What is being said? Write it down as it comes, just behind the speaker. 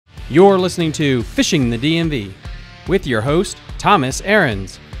You're listening to Fishing the DMV with your host, Thomas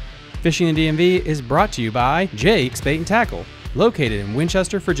Ahrens. Fishing the DMV is brought to you by Jake's Bait and Tackle, located in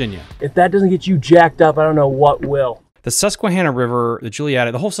Winchester, Virginia. If that doesn't get you jacked up, I don't know what will. The Susquehanna River, the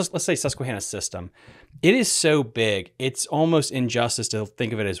Juniata, the whole, let's say Susquehanna system, it is so big, it's almost injustice to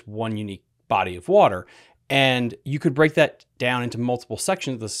think of it as one unique body of water. And you could break that down into multiple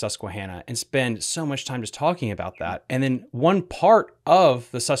sections of the Susquehanna and spend so much time just talking about that. And then one part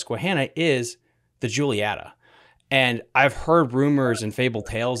of the Susquehanna is the Juniata. And I've heard rumors and fabled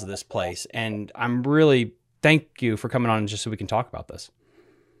tales of this place. And I'm really, thank you for coming on just so we can talk about this.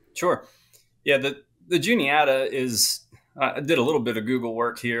 Sure. Yeah, the Juniata is, I did a little bit of Google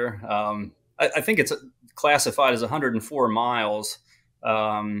work here. I think it's classified as 104 miles,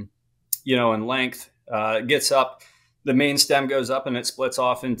 in length. It gets up, the main stem goes up and it splits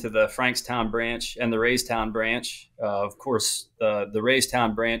off into the Frankstown branch and the Raystown branch. Of course, the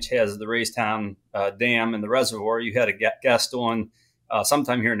Raystown branch has the Raystown Dam and the reservoir. You had a guest on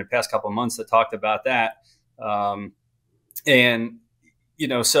sometime here in the past couple of months that talked about that. So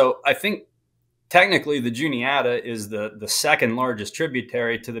I think technically the Juniata is the second largest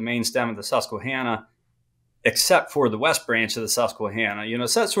tributary to the main stem of the Susquehanna, except for the west branch of the Susquehanna.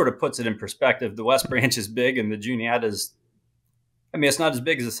 So that sort of puts it in perspective. The west branch is big and the Juniata is, it's not as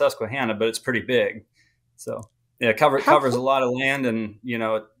big as the Susquehanna, but it's pretty big. So yeah, it covers a lot of land and,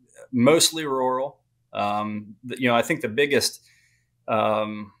 mostly rural. I think the biggest,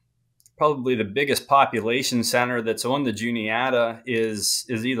 probably the biggest population center that's on the Juniata is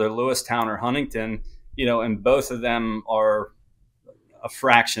either Lewistown or Huntington, and both of them are a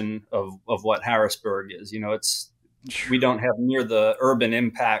fraction of what Harrisburg is. We don't have near the urban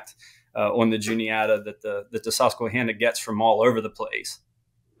impact on the Juniata that the Susquehanna gets from all over the place.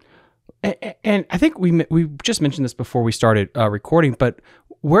 And I think we just mentioned this before we started recording, but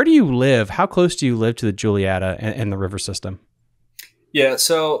where do you live? How close do you live to the Juniata and the river system? Yeah,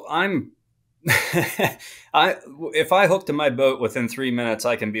 so I'm if I hook to my boat within 3 minutes,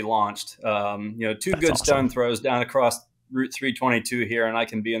 I can be launched. Two That's good awesome. stone throws down across Route 322 here, and I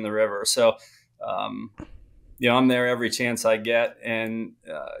can be in the river. So, I'm there every chance I get, and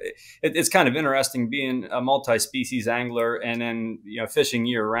it's kind of interesting being a multi-species angler and then fishing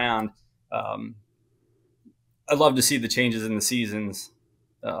year round. I love to see the changes in the seasons.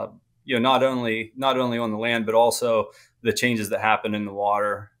 Not only on the land, but also the changes that happen in the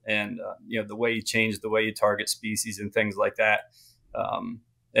water, and the way you change, the way you target species, and things like that.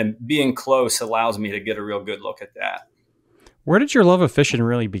 And being close allows me to get a real good look at that. Where did your love of fishing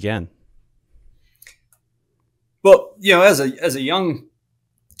really begin? Well, as a young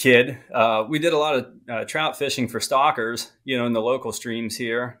kid, we did a lot of trout fishing for stockers, in the local streams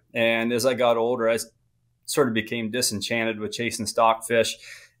here. And as I got older, I sort of became disenchanted with chasing stockfish.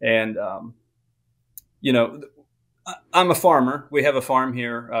 And, I'm a farmer. We have a farm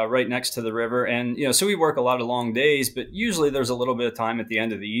here right next to the river. And, so we work a lot of long days, but usually there's a little bit of time at the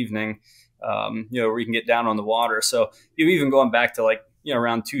end of the evening, where you can get down on the water. So even going back to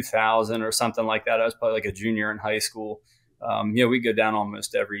around 2000 or something like that, I was probably like a junior in high school. We go down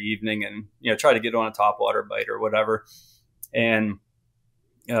almost every evening and, try to get on a topwater bite or whatever. And,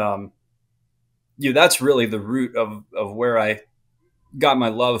 that's really the root of where I got my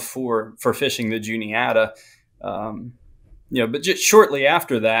love for fishing the Juniata. But just shortly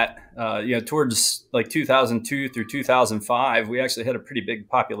after that, towards 2002 through 2005, we actually had a pretty big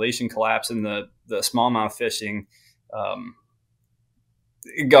population collapse in the smallmouth fishing.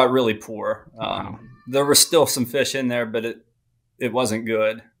 It got really poor. Wow. There were still some fish in there, but it wasn't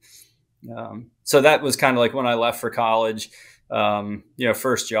good. So that was kind of like when I left for college,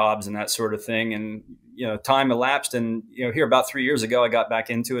 first jobs and that sort of thing. And, time elapsed, and, here about 3 years ago, I got back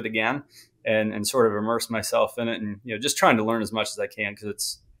into it again. And sort of immerse myself in it, and just trying to learn as much as I can,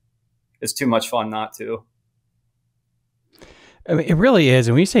 because it's too much fun not to. It really is.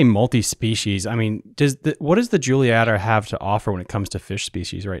 And when you say multi-species, what does the Juniata have to offer when it comes to fish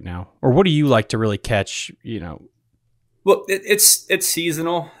species right now? Or what do you like to really catch? Well, it's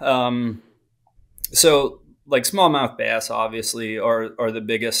seasonal. So like smallmouth bass, obviously, are the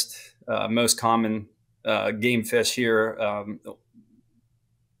biggest, most common game fish here.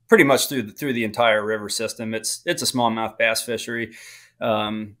 Pretty much through the entire river system. It's a smallmouth bass fishery.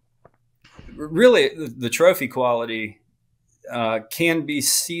 Really, the trophy quality can be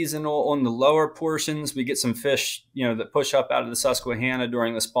seasonal on the lower portions. We get some fish, that push up out of the Susquehanna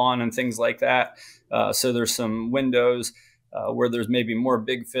during the spawn and things like that. So there's some windows where there's maybe more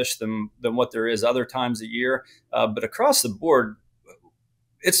big fish than what there is other times a year. But across the board,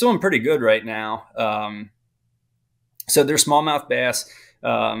 it's doing pretty good right now. So there's smallmouth bass.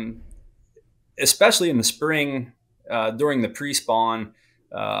 Especially in the spring, during the pre-spawn,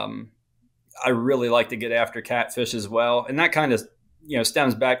 I really like to get after catfish as well. And that kind of,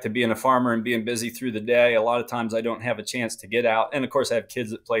 stems back to being a farmer and being busy through the day. A lot of times I don't have a chance to get out. And of course I have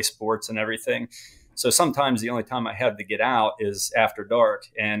kids that play sports and everything. So sometimes the only time I have to get out is after dark,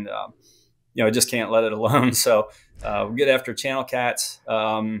 and, I just can't let it alone. So we get after channel cats.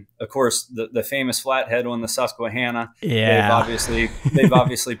 Of course, the famous flathead on the Susquehanna. Yeah. They've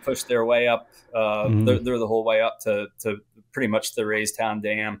obviously pushed their way up. They're the whole way up to pretty much the Raystown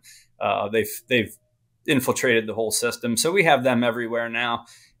Dam. They've infiltrated the whole system. So we have them everywhere now.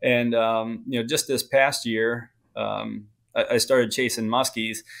 And, just this past year, I started chasing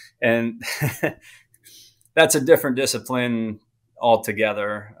muskies, and that's a different discipline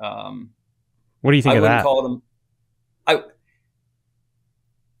altogether. What do you think of that? I wouldn't call them.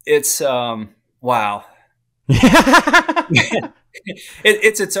 It's wow.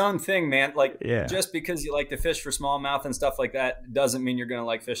 It's its own thing, man. Like, just because you like to fish for smallmouth and stuff like that doesn't mean you're going to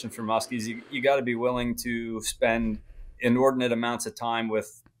like fishing for muskies. You got to be willing to spend inordinate amounts of time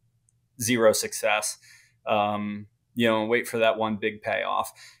with zero success, and wait for that one big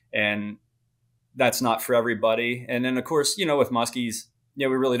payoff. And that's not for everybody. And then, of course, with muskies, we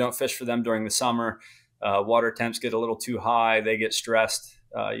really don't fish for them during the summer. Water temps get a little too high. They get stressed.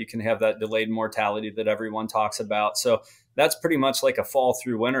 You can have that delayed mortality that everyone talks about. So that's pretty much like a fall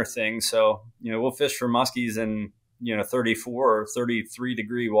through winter thing. So, we'll fish for muskies in, 34 or 33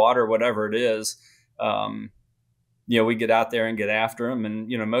 degree water, whatever it is. We get out there and get after them. And,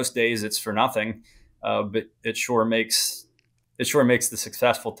 most days it's for nothing. But it sure makes the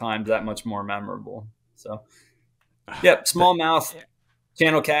successful times that much more memorable. So, yep, smallmouth,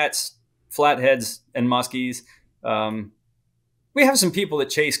 channel cats, flatheads, and muskies. We have some people that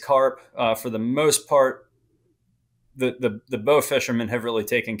chase carp. For the most part, the bow fishermen have really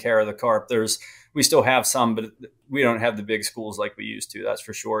taken care of the carp. We still have some, but we don't have the big schools like we used to, that's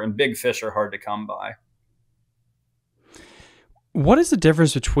for sure. And big fish are hard to come by. What is the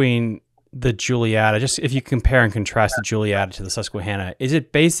difference between the Juniata, just if you compare and contrast the Juniata to the Susquehanna? Is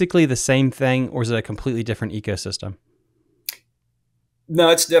it basically the same thing, or is it a completely different ecosystem? No,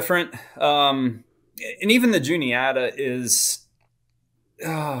 it's different. And even the Juniata is,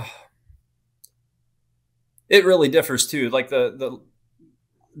 it really differs too. Like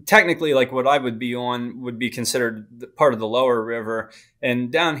technically, like what I would be on would be considered part of the lower river.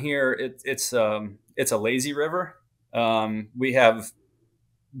 And down here, it's a lazy river. We have,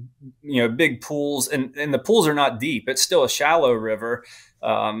 big pools, and the pools are not deep. It's still a shallow river.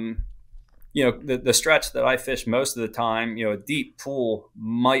 The stretch that I fish most of the time, a deep pool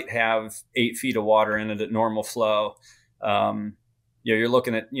might have 8 feet of water in it at normal flow. You're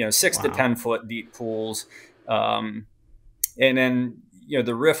looking at, 6 to 10 foot deep pools. And then,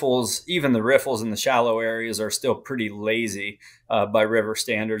 the riffles, even the riffles in the shallow areas are still pretty lazy by river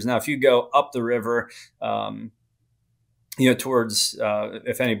standards. Now, if you go up the river, towards,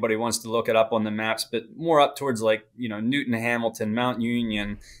 if anybody wants to look it up on the maps, but more up towards like, Newton, Hamilton, Mount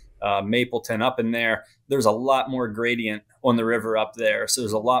Union, Mapleton, up in there's a lot more gradient on the river up there. So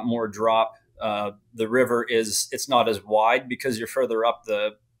there's a lot more drop. The river it's not as wide because you're further up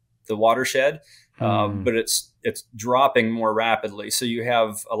the watershed, but it's dropping more rapidly. So you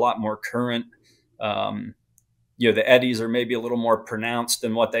have a lot more current. The eddies are maybe a little more pronounced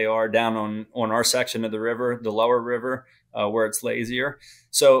than what they are down on our section of the river, the lower river, where it's lazier.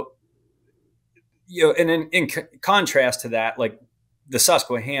 So, and in contrast to that, like the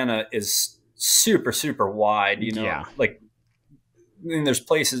Susquehanna is super, super wide, like, I mean, there's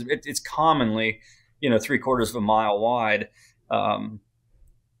places it's commonly, 3/4 of a mile wide.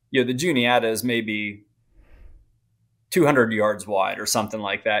 The Juniata is maybe 200 yards wide or something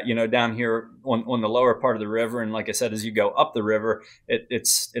like that, down here on the lower part of the river. And like I said, as you go up the river,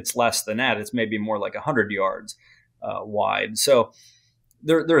 it's less than that. It's maybe more like 100 yards wide. So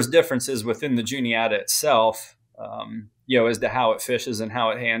there's differences within the Juniata itself, as to how it fishes and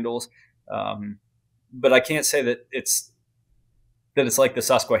how it handles. But I can't say that it's like the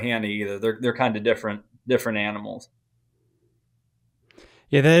Susquehanna either. They're kind of different animals.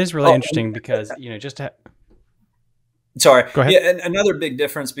 Yeah, that is really interesting because, Sorry. Go ahead. Yeah, and another big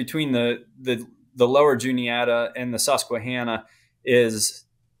difference between the lower Juniata and the Susquehanna is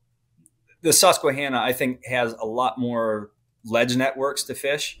the Susquehanna, I think, has a lot more ledge networks to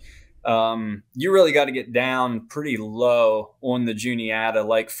fish. You really got to get down pretty low on the Juniata,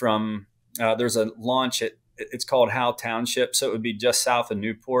 like from there's a launch it's called Howe Township, so it would be just south of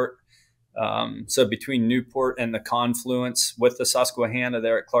Newport. So between Newport and the confluence with the Susquehanna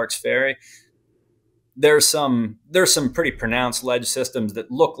there at Clark's Ferry, there's some pretty pronounced ledge systems that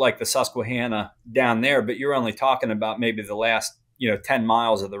look like the Susquehanna down there, but you're only talking about maybe the last 10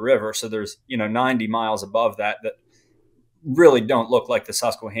 miles of the river. So there's 90 miles above that really don't look like the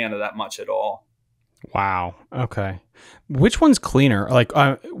Susquehanna that much at all. Wow. Okay. Which one's cleaner? Like,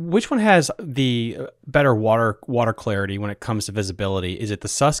 which one has the better water clarity when it comes to visibility? Is it the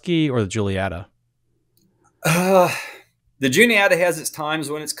Susky or the Juniata? The Juniata has its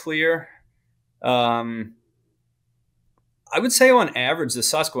times when it's clear. I would say on average, the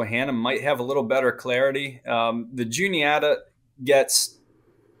Susquehanna might have a little better clarity. The Juniata gets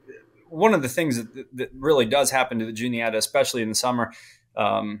one of the things that really does happen to the Juniata, especially in the summer.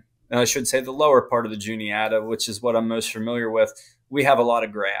 And I should say the lower part of the Juniata, which is what I'm most familiar with. We have a lot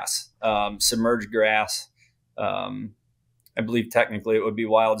of grass, submerged grass. I believe technically it would be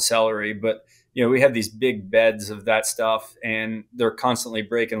wild celery, but we have these big beds of that stuff and they're constantly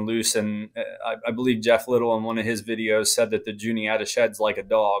breaking loose. And I believe Jeff Little in one of his videos said that the Juniata sheds like a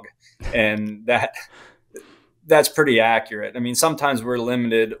dog, and that's pretty accurate. I mean, sometimes we're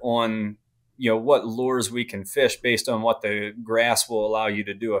limited on what lures we can fish based on what the grass will allow you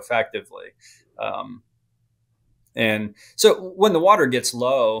to do effectively. And so when the water gets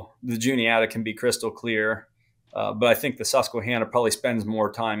low, the Juniata can be crystal clear. But I think the Susquehanna probably spends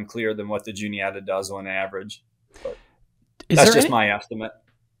more time clear than what the Juniata does on average. But that's just my estimate.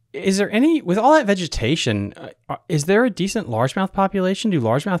 Is there any, with all that vegetation, is there a decent largemouth population? Do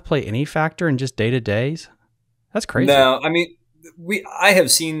largemouth play any factor in just day-to-days? That's crazy. No, I mean, I've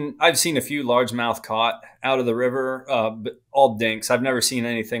seen a few largemouth caught out of the river, but all dinks. I've never seen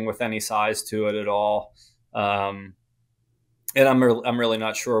anything with any size to it at all. And I'm really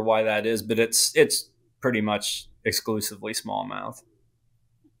not sure why that is, but it's pretty much exclusively smallmouth.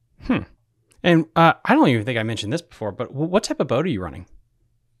 And I don't even think I mentioned this before, but what type of boat are you running?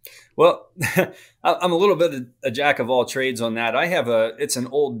 Well, I'm a little bit of a jack of all trades on that. It's an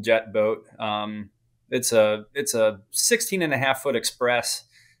old jet boat. It's a 16.5-foot Express,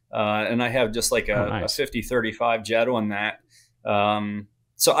 and I have just like a 50-35 jet on that.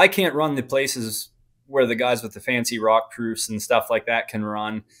 So I can't run the places where the guys with the fancy rock proofs and stuff like that can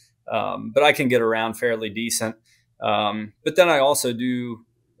run, but I can get around fairly decent. But then I also do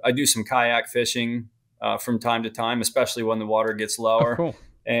some kayak fishing from time to time, especially when the water gets lower. Oh, cool.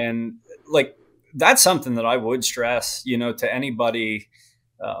 And like that's something that I would stress, to anybody.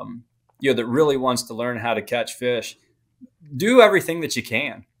 That really wants to learn how to catch fish. Do everything that you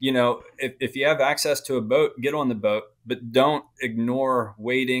can. If you have access to a boat, get on the boat, but don't ignore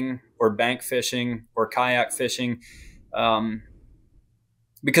wading or bank fishing or kayak fishing.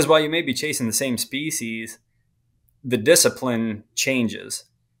 Because while you may be chasing the same species, the discipline changes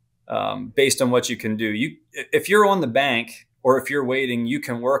based on what you can do. If you're on the bank or if you're wading, you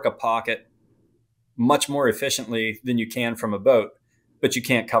can work a pocket much more efficiently than you can from a boat. But you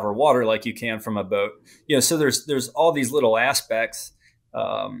can't cover water like you can from a boat. So there's all these little aspects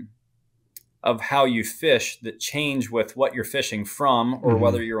of how you fish that change with what you're fishing from or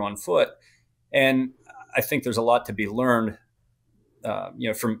whether you're on foot. And I think there's a lot to be learned,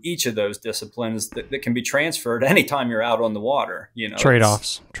 from each of those disciplines that can be transferred anytime you're out on the water.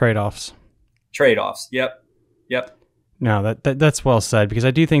 Trade-offs. Yep. No, that's well said, because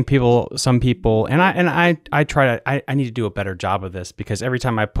I do think some people, and I need to do a better job of this, because every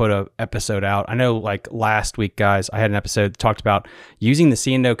time I put a episode out, I know like last week, guys, I had an episode that talked about using the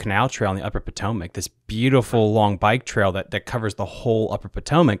C&O Canal Trail in the Upper Potomac, this beautiful long bike trail that covers the whole Upper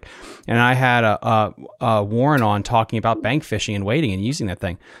Potomac. And I had a Warren on talking about bank fishing and wading and using that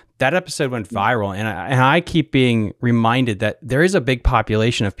thing. That episode went viral, and I keep being reminded that there is a big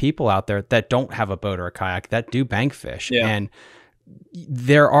population of people out there that don't have a boat or a kayak that do bank fish. Yeah. And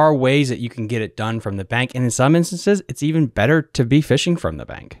there are ways that you can get it done from the bank. And in some instances, it's even better to be fishing from the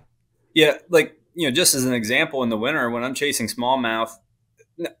bank. Yeah. Like, just as an example, in the winter, when I'm chasing smallmouth,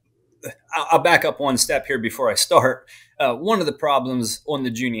 I'll back up one step here before I start. One of the problems on the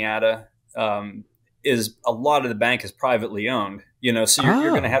Juniata is a lot of the bank is privately owned. So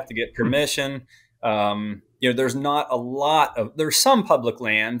you're going to have to get permission. There's not a lot of, there's some public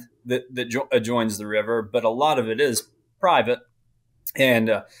land that adjoins the river, but a lot of it is private. And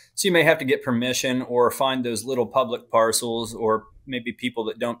so you may have to get permission or find those little public parcels, or maybe people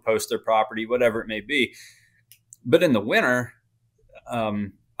that don't post their property, whatever it may be. But in the winter,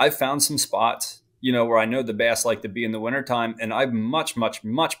 I've found some spots, where I know the bass like to be in the wintertime, and I much, much,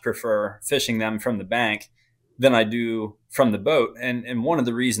 much prefer fishing them from the bank than I do from the boat. And one of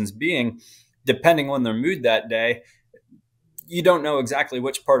the reasons being, depending on their mood that day, you don't know exactly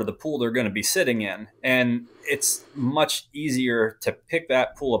which part of the pool they're going to be sitting in. And it's much easier to pick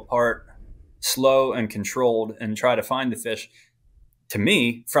that pool apart slow and controlled and try to find the fish, to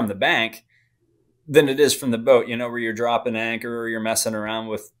me, from the bank than it is from the boat, where you're dropping anchor or you're messing around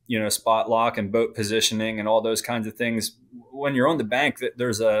with, spot lock and boat positioning and all those kinds of things. When you're on the bank,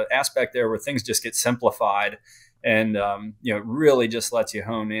 there's a aspect there where things just get simplified and, really just lets you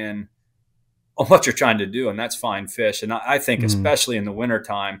hone in on what you're trying to do. And that's find fish. And I think especially in the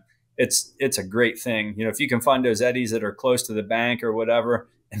wintertime, it's a great thing. If you can find those eddies that are close to the bank or whatever,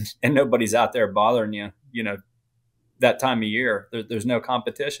 and nobody's out there bothering you, that time of year, there's no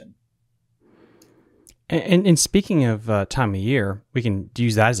competition. And speaking of time of year, we can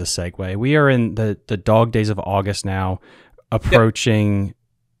use that as a segue. We are in the dog days of August now, approaching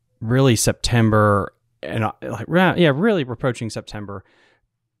really September, and really approaching September.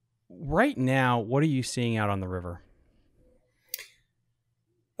 Right now, what are you seeing out on the river?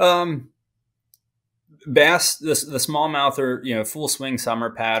 Bass, the smallmouth are, full swing summer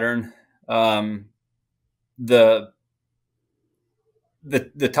pattern. The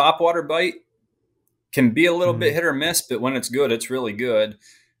topwater bite can be a little bit hit or miss, but when it's good, it's really good.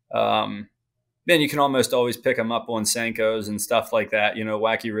 Then you can almost always pick them up on Senkos and stuff like that.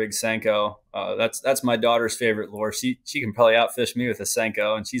 Wacky rig Senko. That's my daughter's favorite lure. She can probably outfish me with a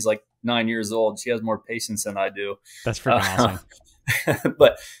Senko, and she's like 9 years old. She has more patience than I do. That's freaking awesome.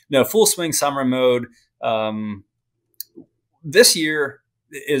 But no, full swing summer mode. This year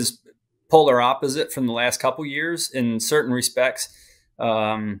is polar opposite from the last couple years in certain respects.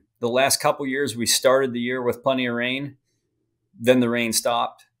 The last couple years, we started the year with plenty of rain. Then the rain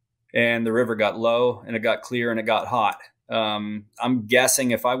stopped and the river got low and it got clear and it got hot. I'm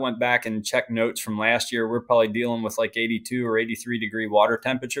guessing if I went back and checked notes from last year, we're probably dealing with like 82 or 83 degree water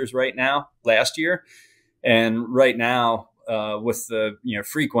temperatures right now last year. And right now, with the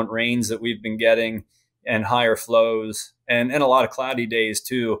frequent rains that we've been getting and higher flows and a lot of cloudy days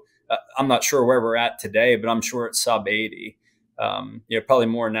too, I'm not sure where we're at today, but I'm sure it's sub 80. Probably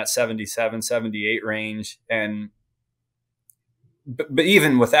more in that 77, 78 range. But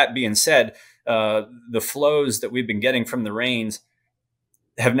even with that being said, the flows that we've been getting from the rains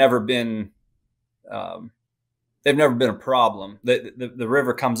have never been, they've never been a problem. The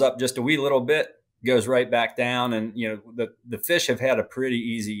river comes up just a wee little bit, goes right back down. And, the fish have had a pretty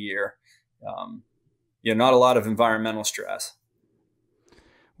easy year. Not a lot of environmental stress.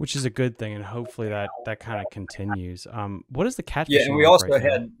 Which is a good thing, and hopefully that kind of continues. What is the catfishing? Yeah, and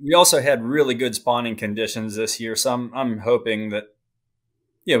we also had really good spawning conditions this year. So I'm hoping that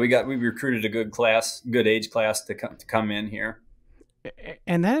we recruited a good age class to come in here.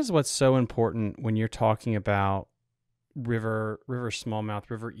 And that is what's so important when you're talking about river smallmouth,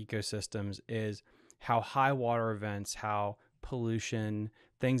 river ecosystems, is how high water events, how pollution,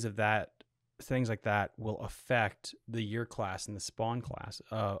 things like that will affect the year class and the spawn class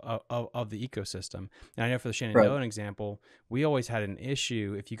of the ecosystem. And I know for the Shenandoah example, we always had an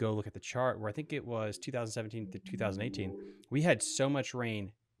issue. If you go look at the chart, where I think it was 2017 to 2018, we had so much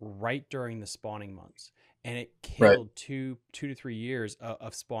rain right during the spawning months, and it killed 2 to 3 years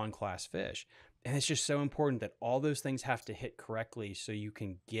of spawn class fish. And it's just so important that all those things have to hit correctly so you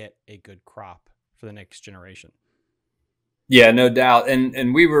can get a good crop for the next generation. Yeah, no doubt.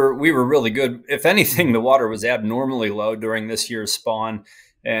 And we were really good. If anything, the water was abnormally low during this year's spawn.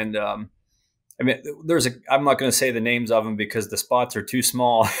 And I'm not going to say the names of them because the spots are too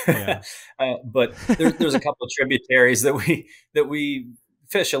small. Yeah. But there's a couple of tributaries that we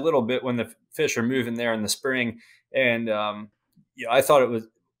fish a little bit when the fish are moving there in the spring. And I thought it was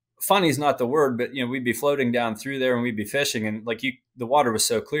funny is not the word, but we'd be floating down through there and we'd be fishing, and the water was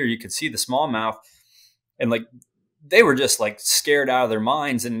so clear you could see the smallmouth, and they were just scared out of their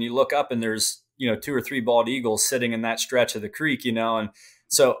minds. And you look up and there's, 2 or 3 bald eagles sitting in that stretch of the creek, and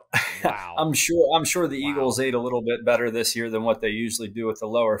so wow. I'm sure the eagles ate a little bit better this year than what they usually do with the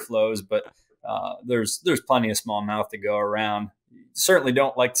lower flows, but there's plenty of smallmouth to go around. Certainly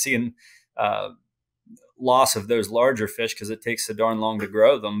don't like seeing loss of those larger fish because it takes so darn long to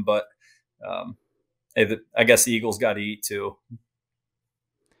grow them. But I guess the eagles got to eat too.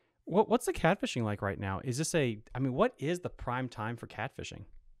 What's the catfishing like right now? Is this what is the prime time for catfishing?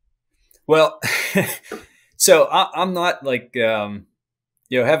 Well, so I'm not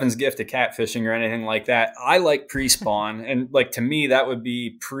heaven's gift to catfishing or anything like that. I like pre-spawn, and to me that would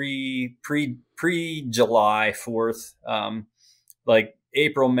be pre July 4th.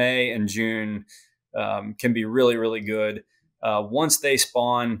 April, May, and June can be really, really good. Once they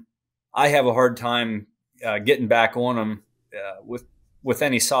spawn, I have a hard time getting back on them with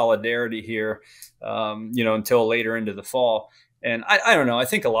any solidarity here, until later into the fall. And I don't know. I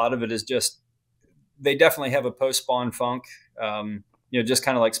think a lot of it is just they definitely have a post-spawn funk. just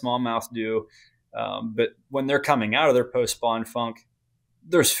kind of like smallmouth do. But when they're coming out of their post-spawn funk,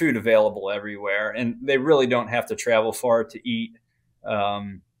 there's food available everywhere, and they really don't have to travel far to eat.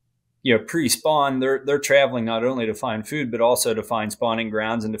 Pre-spawn, they're traveling not only to find food, but also to find spawning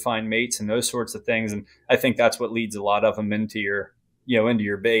grounds and to find mates and those sorts of things. And I think that's what leads a lot of them into your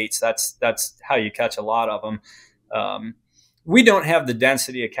baits. That's how you catch a lot of them. We don't have the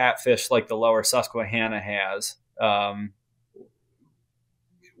density of catfish like the lower Susquehanna has.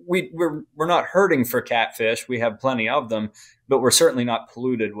 We're not hurting for catfish. We have plenty of them, but we're certainly not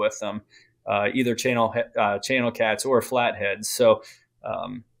polluted with them, either channel cats or flatheads. So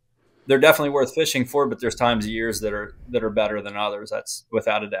they're definitely worth fishing for, but there's times of years that are better than others. That's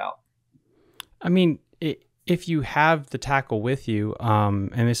without a doubt. I mean, if you have the tackle with you,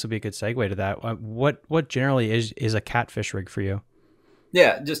 and this will be a good segue to that, what generally is a catfish rig for you?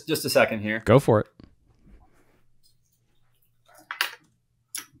 Yeah, just a second here. Go for it.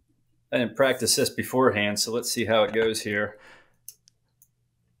 I didn't practice this beforehand, so let's see how it goes here.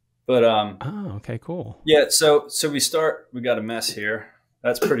 But oh, okay, cool. Yeah, so we got a mess here.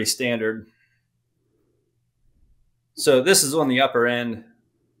 That's pretty standard. So this is on the upper end.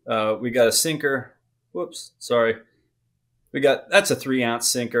 We got a sinker. Whoops, sorry. That's a 3-ounce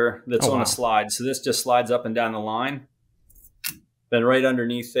sinker that's on a slide. So this just slides up and down the line. Then right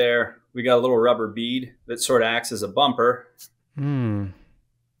underneath there, we got a little rubber bead that sort of acts as a bumper.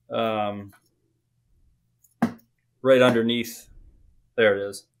 Right underneath, there it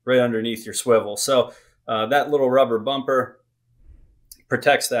is, right underneath your swivel. So that little rubber bumper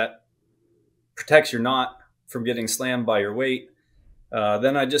protects your knot from getting slammed by your weight.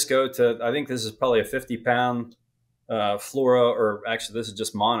 Then I just go to, I think this is probably a 50-pound fluoro, or actually this is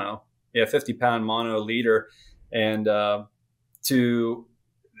just mono. Yeah, 50-pound mono leader. And to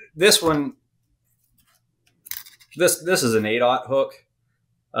this one, this is an 8/0 hook.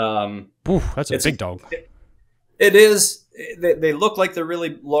 Oof, that's a big dog. It is. They look like they're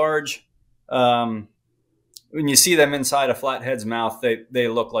really large. When you see them inside a flathead's mouth, they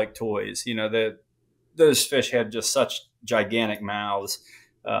look like toys. Those fish had just such gigantic mouths.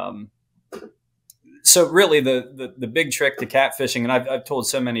 So really the big trick to catfishing, and I've told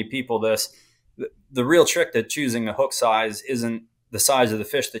so many people this, the real trick to choosing a hook size isn't the size of the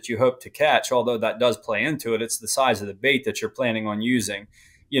fish that you hope to catch, although that does play into it. It's the size of the bait that you're planning on using.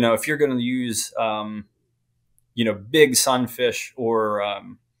 If you're going to use, big sunfish or,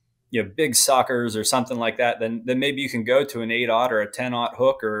 big suckers or something like that, then maybe you can go to an 8/0 or a 10/0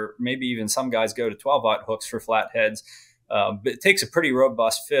 hook, or maybe even some guys go to 12/0 hooks for flatheads. But it takes a pretty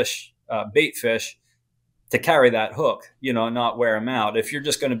robust fish, bait fish, to carry that hook, and not wear them out. If you're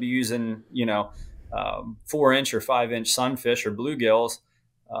just going to be using, 4-inch or 5-inch sunfish or bluegills,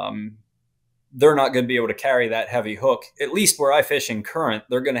 they're not going to be able to carry that heavy hook. At least where I fish in current,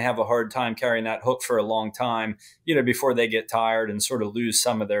 they're going to have a hard time carrying that hook for a long time, before they get tired and sort of lose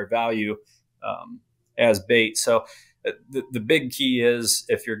some of their value as bait. So the big key is,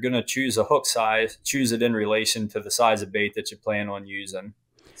 if you're going to choose a hook size, choose it in relation to the size of bait that you plan on using.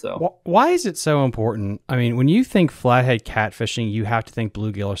 So why is it so important? I mean, when you think flathead catfishing, you have to think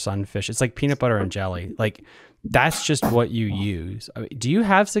bluegill or sunfish. It's like peanut butter and jelly. Like, that's just what you use. I mean, do you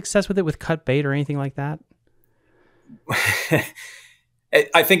have success with it with cut bait or anything like that?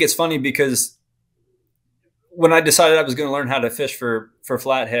 I think it's funny because when I decided I was going to learn how to fish for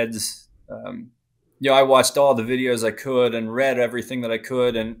flatheads, I watched all the videos I could and read everything that I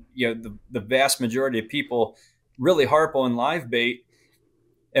could. And, the vast majority of people really harp on live bait.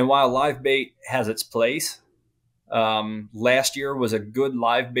 And while live bait has its place, last year was a good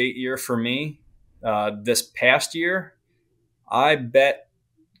live bait year for me. This past year, I bet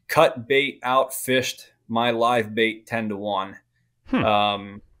cut bait outfished my live bait 10-1.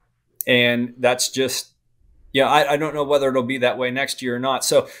 And that's just, I don't know whether it'll be that way next year or not.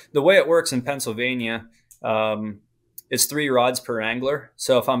 So the way it works in Pennsylvania, it's 3 rods per angler.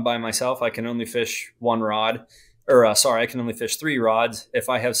 So if I'm by myself, I can only fish 1 rod. I can only fish 3 rods. If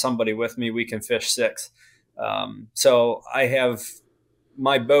I have somebody with me, we can fish 6. So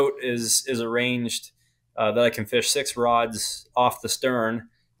my boat is arranged that I can fish 6 rods off the stern.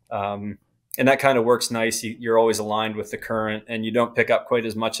 And that kind of works nice. You're always aligned with the current, and you don't pick up quite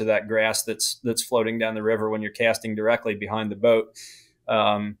as much of that grass that's floating down the river when you're casting directly behind the boat.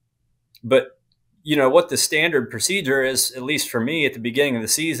 But what the standard procedure is, at least for me at the beginning of the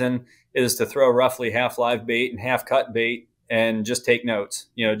season, is to throw roughly half live bait and half cut bait and just take notes.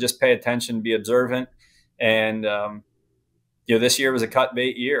 Just pay attention, be observant. And this year was a cut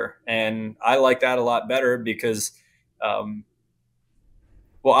bait year, and I like that a lot better because,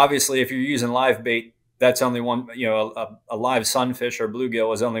 obviously, if you're using live bait, that's only one, a live sunfish or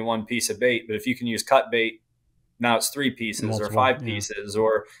bluegill is only one piece of bait. But if you can use cut bait, now it's 3 pieces Multiple, or 5 pieces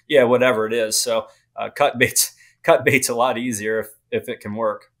or whatever it is. So cut bait's a lot easier if it can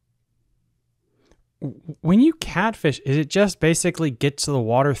work. When you catfish, is it just basically get to the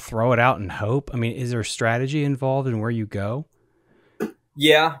water, throw it out, and hope? I mean, is there strategy involved in where you go?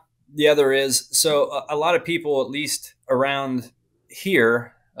 Yeah, there is. So a lot of people, at least around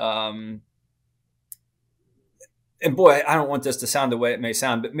here, and boy, I don't want this to sound the way it may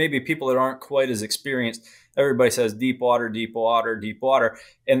sound, but maybe people that aren't quite as experienced, everybody says deep water, deep water, deep water.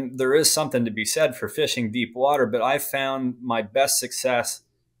 And there is something to be said for fishing deep water, but I found my best success.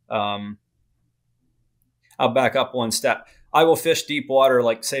 I'll back up one step. I will fish deep water,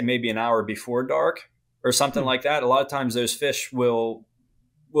 like say maybe an hour before dark or something like that. A lot of times those fish will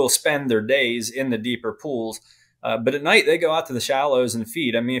spend their days in the deeper pools. But at night they go out to the shallows and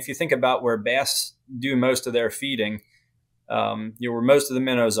feed. I mean, if you think about where bass do most of their feeding, where most of the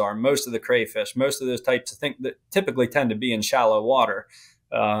minnows are, most of the crayfish, most of those types of things that typically tend to be in shallow water.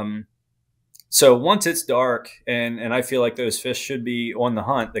 So once it's dark and I feel like those fish should be on the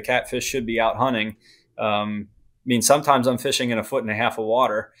hunt, the catfish should be out hunting. I mean, sometimes I'm fishing in 1.5 foot of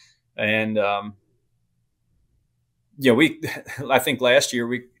water, and I think last year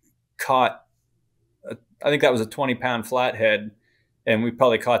we caught, I think that was a 20-pound flathead, and we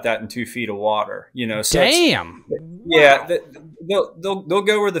probably caught that in 2 feet of water. So damn, yeah, they'll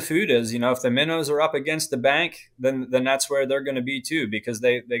go where the food is. If the minnows are up against the bank, then that's where they're going to be too, because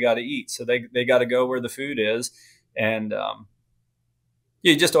they got to eat, so they got to go where the food is, and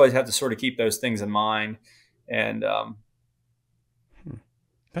you just always have to sort of keep those things in mind. And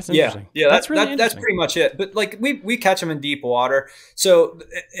that's interesting. Yeah, that's really interesting. That's pretty much it. But like we catch them in deep water. So,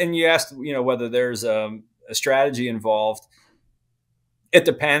 and you asked, whether there's a strategy involved. It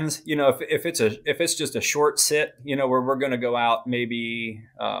depends. If it's just a short sit, where we're going to go out maybe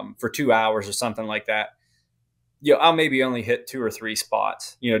for 2 hours or something like that. I'll maybe only hit 2 or 3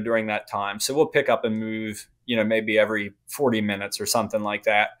 spots, during that time. So we'll pick up and move, maybe every 40 minutes or something like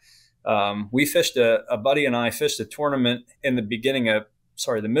that. We fished a buddy and I fished a tournament in the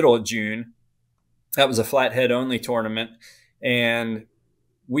middle of June. That was a flathead only tournament. And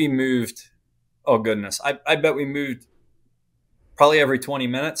we moved, oh goodness, I bet we moved probably every 20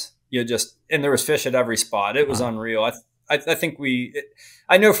 minutes. And there was fish at every spot. It was unreal. I think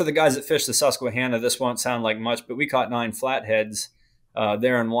I know for the guys that fish the Susquehanna, this won't sound like much, but we caught 9 flatheads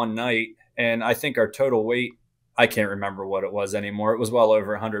there in one night. And I think our total weight, I can't remember what it was anymore. It was well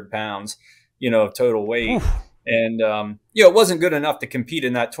over 100 pounds, of total weight. Oof. And, it wasn't good enough to compete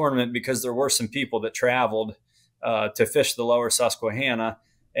in that tournament because there were some people that traveled to fish the lower Susquehanna.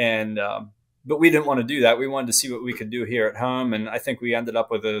 And, but we didn't want to do that. We wanted to see what we could do here at home. And I think we ended up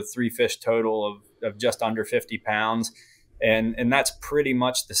with a 3 fish total of just under 50 pounds. And that's pretty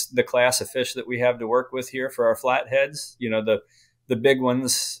much the class of fish that we have to work with here for our flatheads. The big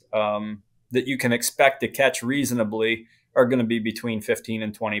ones that you can expect to catch reasonably are going to be between 15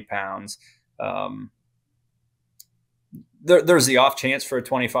 and 20 pounds. There's the off chance for a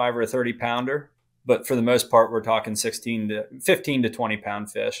 25 or a 30 pounder, but for the most part, we're talking 15 to 20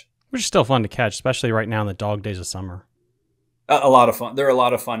 pound fish. Which is still fun to catch, especially right now in the dog days of summer. A lot of fun. They're a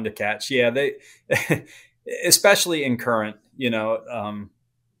lot of fun to catch. Yeah, they, especially in current,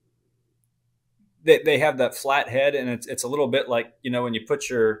 they have that flat head, and it's a little bit like, when you put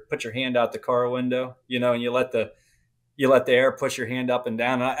your hand out the car window, and you let the air push your hand up and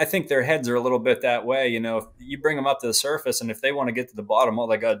down. And I think their heads are a little bit that way. If you bring them up to the surface, and if they want to get to the bottom, all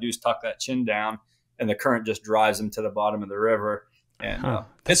they got to do is tuck that chin down, and the current just drives them to the bottom of the river. And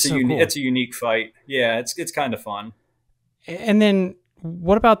it's cool. It's a unique fight. Yeah, it's kind of fun. And then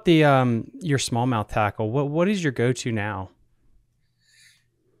what about the your smallmouth tackle? What is your go-to now?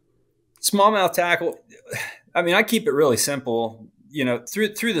 Smallmouth tackle, I mean, I keep it really simple.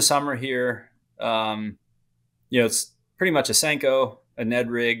 Through the summer here, it's pretty much a Senko, a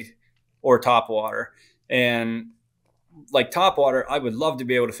Ned rig, or topwater. And like topwater, I would love to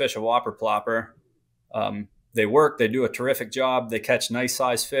be able to fish a whopper plopper. They work. They do a terrific job. They catch nice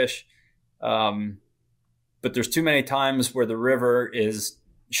size fish. But there's too many times where the river is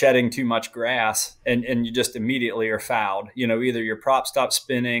shedding too much grass and you just immediately are fouled. Either your prop stops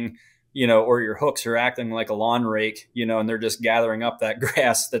spinning, or your hooks are acting like a lawn rake, and they're just gathering up that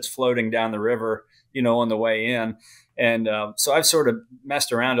grass that's floating down the river, on the way in. And so I've sort of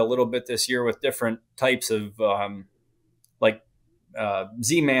messed around a little bit this year with different types of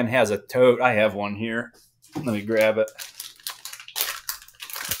Z-Man has a toad. I have one here. Let me grab it.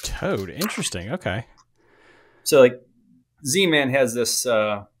 A toad. Interesting. Okay. So like Z-Man has this,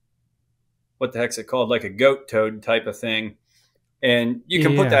 what the heck's it called? Like a goat toad type of thing. And you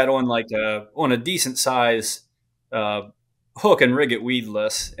can put that on like on a decent size hook and rig it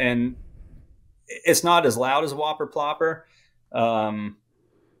weedless. And it's not as loud as a whopper plopper.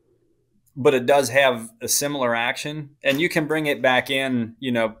 But it does have a similar action, and you can bring it back in,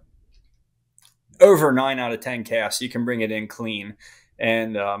 over 9 out of 10 casts, you can bring it in clean.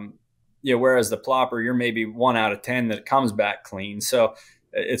 And, whereas the plopper, you're maybe 1 out of 10 that it comes back clean. So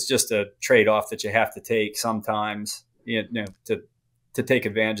it's just a trade-off that you have to take sometimes, to take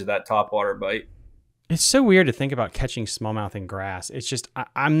advantage of that topwater bite. It's so weird to think about catching smallmouth in grass. It's just,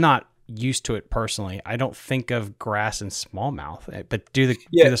 I'm not used to it personally. I don't think of grass and smallmouth, but do the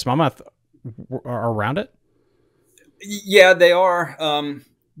smallmouth are around it? Yeah, they are.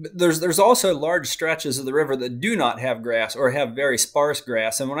 There's also large stretches of the river that do not have grass or have very sparse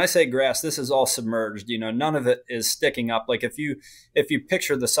grass. And when I say grass, this is all submerged. None of it is sticking up. Like if you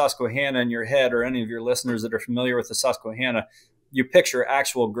picture the Susquehanna in your head, or any of your listeners that are familiar with the Susquehanna, you picture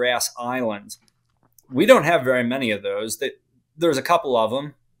actual grass islands. We don't have very many of those. There's a couple of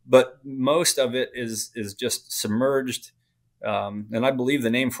them, but most of it is just submerged. And I believe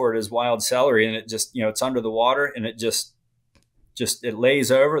the name for it is wild celery, and it just, it's under the water, and it just it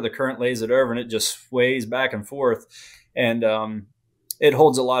lays over, the current lays it over, and it just sways back and forth. And it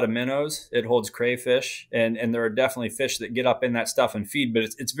holds a lot of minnows, it holds crayfish, and there are definitely fish that get up in that stuff and feed, but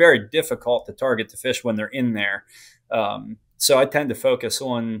it's very difficult to target the fish when they're in there. So I tend to focus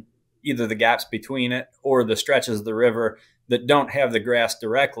on either the gaps between it or the stretches of the river that don't have the grass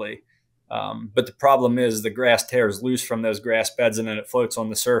directly. But the problem is the grass tears loose from those grass beds, and then it floats on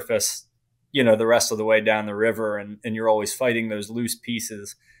the surface, the rest of the way down the river. And you're always fighting those loose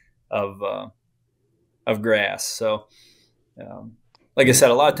pieces of grass. So, like I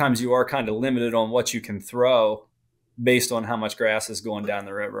said, a lot of times you are kind of limited on what you can throw based on how much grass is going down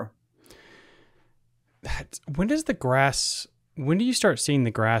the river. When do you start seeing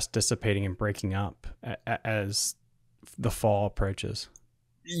the grass dissipating and breaking up as the fall approaches?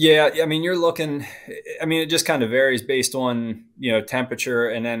 Yeah, I mean, it just kind of varies based on, temperature.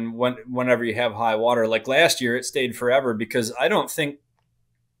 And then whenever you have high water, like last year, it stayed forever because I don't think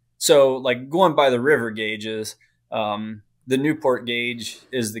so. Like going by the river gauges, the Newport gauge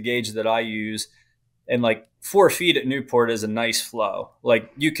is the gauge that I use. And like 4 feet at Newport is a nice flow.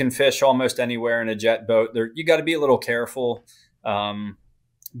 Like you can fish almost anywhere in a jet boat there. You got to be a little careful.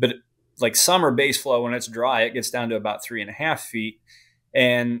 But like summer base flow, when it's dry, it gets down to about 3.5 feet.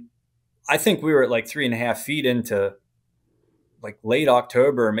 And I think we were at like 3.5 feet into like late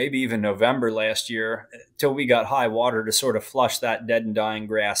October, or maybe even November last year, till we got high water to sort of flush that dead and dying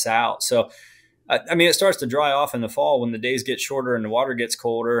grass out. So, I mean, it starts to dry off in the fall when the days get shorter and the water gets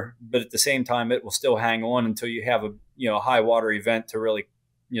colder, but at the same time, it will still hang on until you have a high water event to really,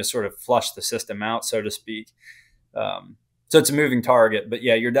 sort of flush the system out, so to speak. So it's a moving target, but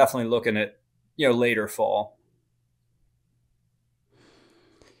yeah, you're definitely looking at, later fall.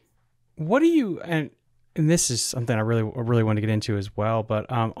 What do you, and this is something I really want to get into as well, but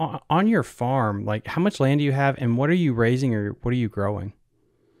on your farm, like how much land do you have, and what are you raising, or what are you growing?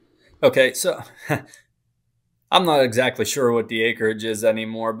 Okay, so I'm not exactly sure what the acreage is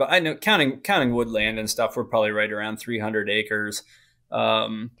anymore, but I know counting woodland and stuff, we're probably right around 300 acres.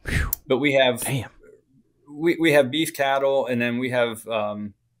 But we have we have beef cattle, and then we have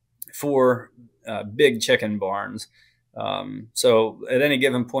 4 big chicken barns. So at any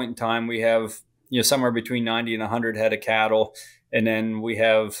given point in time, we have, somewhere between 90 and 100 head of cattle. And then we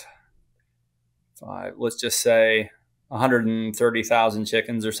have, let's just say 130,000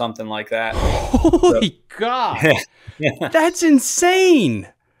 chickens or something like that. Holy God. Yeah. That's insane.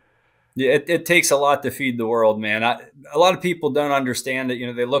 Yeah, it takes a lot to feed the world, man. A lot of people don't understand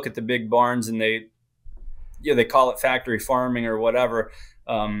it. They look at the big barns and they call it factory farming or whatever.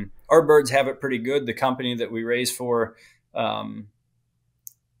 Our birds have it pretty good. The company that we raise for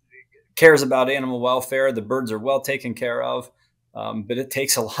cares about animal welfare. The birds are well taken care of, but it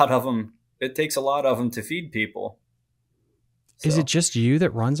takes a lot of them. It takes a lot of them to feed people. So. Is it just you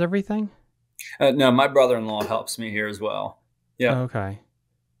that runs everything? No, my brother-in-law helps me here as well. Yeah. Oh, okay.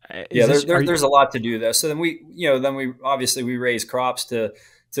 There's a lot to do there. So then we obviously we raise crops to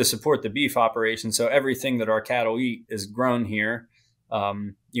support the beef operation. So everything that our cattle eat is grown here.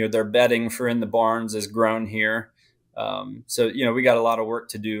 Their bedding for in the barns is grown here. So, we got a lot of work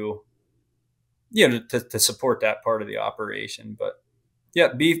to do, to support that part of the operation. But yeah,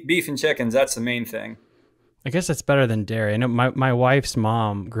 beef and chickens, that's the main thing. I guess that's better than dairy. I know my wife's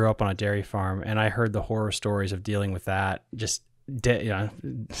mom grew up on a dairy farm, and I heard the horror stories of dealing with that. Just,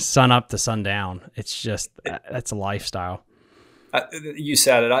 sun up to sundown. It's just, that's a lifestyle. You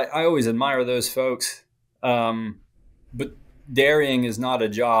said it. I always admire those folks. But dairying is not a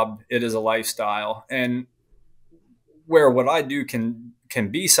job. It is a lifestyle. And where what I do can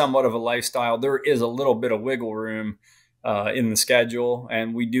be somewhat of a lifestyle, there is a little bit of wiggle room in the schedule.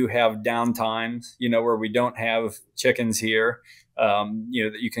 And we do have downtimes, where we don't have chickens here,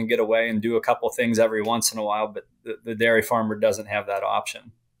 that you can get away and do a couple things every once in a while. But the dairy farmer doesn't have that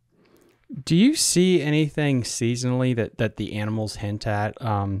option. Do you see anything seasonally that the animals hint at?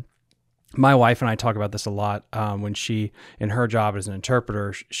 My wife and I talk about this a lot. When she, in her job as an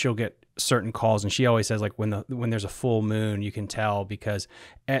interpreter, she'll get certain calls, and she always says, like, when there's a full moon, you can tell because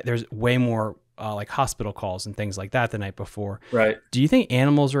there's way more like hospital calls and things like that the night before. Right. Do you think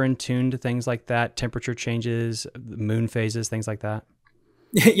animals are in tune to things like that? Temperature changes, moon phases, things like that?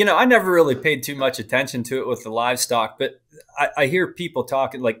 I never really paid too much attention to it with the livestock, but I hear people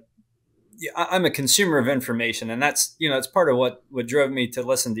talking like, I'm a consumer of information, and that's, it's part of what drove me to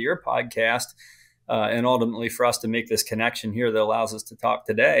listen to your podcast, and ultimately for us to make this connection here that allows us to talk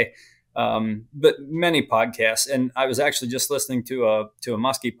today. But many podcasts, and I was actually just listening to a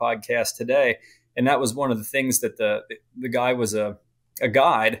muskie podcast today, and that was one of the things that the guy was a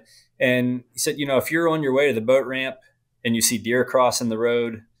guide, and he said, if you're on your way to the boat ramp and you see deer crossing the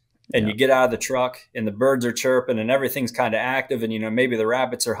road, and you get out of the truck and the birds are chirping and everything's kind of active, and, maybe the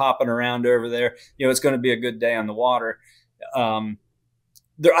rabbits are hopping around over there, it's going to be a good day on the water. I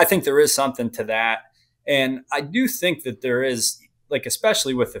think there is something to that. And I do think that there is, like,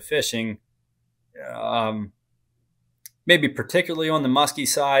 especially with the fishing, maybe particularly on the muskie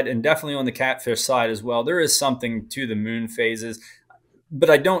side and definitely on the catfish side as well, there is something to the moon phases, but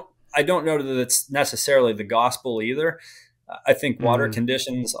I don't know that it's necessarily the gospel either. I think water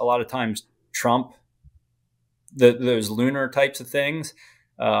conditions a lot of times trump those lunar types of things.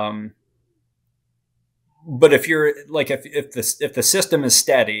 But if you're like, if the system is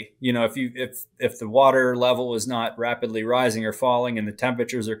steady, if the water level is not rapidly rising or falling and the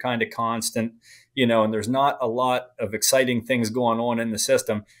temperatures are kind of constant, and there's not a lot of exciting things going on in the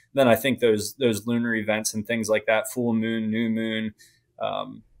system, then I think those lunar events and things like that, full moon, new moon,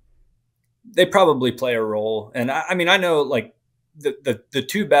 they probably play a role. And I mean, I know, like, the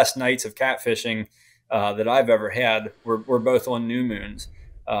two best nights of catfishing that I've ever had were both on new moons.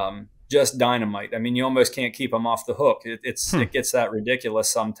 Just dynamite. I mean, you almost can't keep them off the hook. It gets that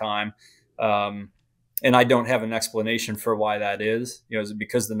ridiculous sometime. And I don't have an explanation for why that is. Is it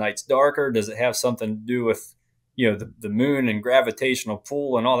because the night's darker? Does it have something to do with, the moon and gravitational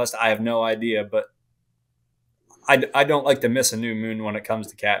pull and all that stuff? I have no idea, but I don't like to miss a new moon when it comes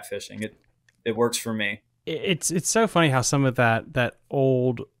to catfishing. It works for me. It's so funny how some of that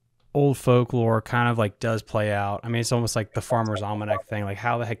old folklore kind of like does play out. I mean, it's almost like the Farmer's Almanac thing. Like,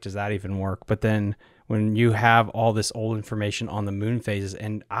 how the heck does that even work? But then when you have all this old information on the moon phases,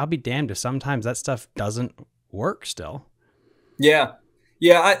 and I'll be damned if sometimes that stuff doesn't work still. Yeah.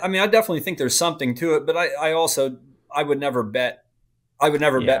 I mean, I definitely think there's something to it, but I would never bet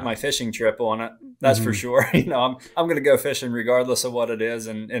my fishing trip on it. That's for sure. I'm going to go fishing regardless of what it is,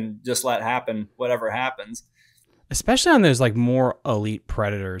 and just let happen whatever happens. Especially on those like more elite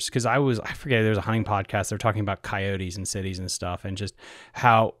predators. Cause I forget, there's a hunting podcast. They're talking about coyotes in cities and stuff, and just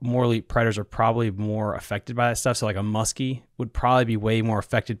how more elite predators are probably more affected by that stuff. So like a muskie would probably be way more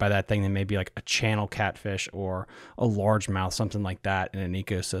affected by that thing than maybe like a channel catfish or a largemouth, something like that in an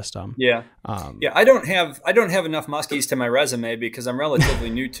ecosystem. Yeah. I don't have enough muskies to my resume because I'm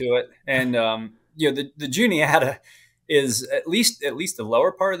relatively new to it. And, the Juniata is at least the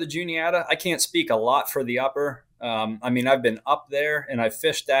lower part of the Juniata. I can't speak a lot for the upper. I mean, I've been up there and I've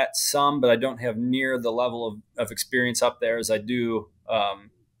fished that some, but I don't have near the level of experience up there as I do,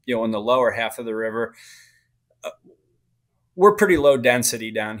 in the lower half of the river. We're pretty low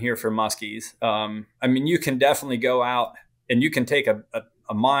density down here for muskies. I mean, you can definitely go out and you can take a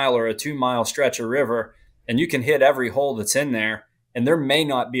mile or a 2 mile stretch of river and you can hit every hole that's in there, and there may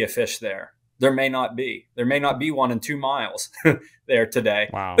not be a fish there. There may not be 1 in 2 miles there today.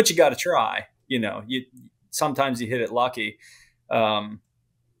 Wow. But you got to try. Sometimes you hit it lucky. But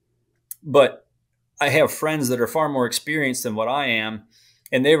I have friends that are far more experienced than what I am,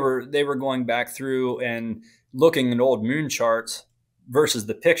 and they were going back through and looking at old moon charts versus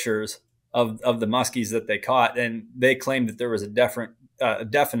the pictures of the muskies that they caught, and they claimed that there was a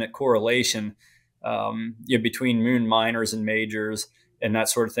definite correlation between moon minors and majors and that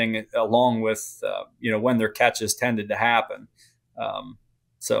sort of thing, along with when their catches tended to happen.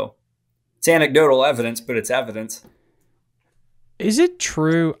 So it's anecdotal evidence, but it's evidence. Is it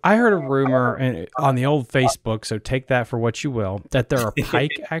true? I heard a rumor on the old Facebook, so take that for what you will, that there are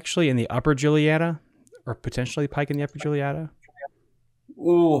pike actually in the upper Juniata, or potentially pike in the upper Juniata.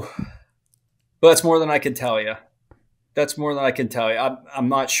 Ooh, but that's more than I can tell you. That's more than I can tell you. I'm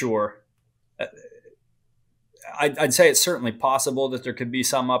not sure. I'd say it's certainly possible that there could be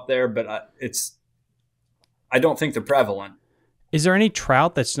some up there, but I don't think they're prevalent. Is there any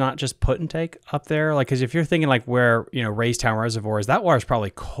trout that's not just put and take up there? Like, because if you're thinking like where, you know, Raystown Reservoir is, that water is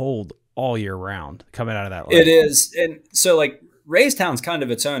probably cold all year round coming out of that lake. It is. And so like Raystown's kind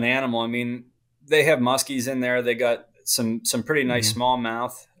of its own animal. I mean, they have muskies in there. They got some pretty nice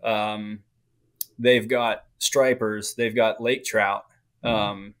smallmouth. They've got stripers. They've got lake trout.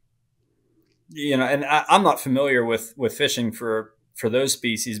 You know, and I'm not familiar with fishing for those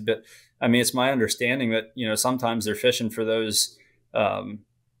species, but I mean, it's my understanding that, you know, sometimes they're fishing for those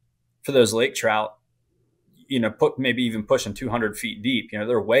lake trout, you know, maybe even pushing 200 feet deep. You know,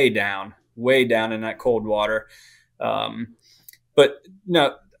 they're way down in that cold water. But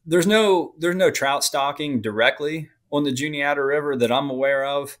no, there's no trout stocking directly on the Juniata River that I'm aware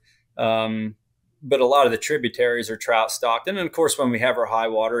of. But a lot of the tributaries are trout stocked. And then, of course, when we have our high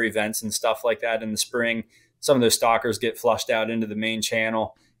water events and stuff like that in the spring, some of those stockers get flushed out into the main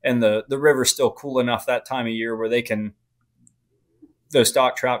channel. And the river's still cool enough that time of year where those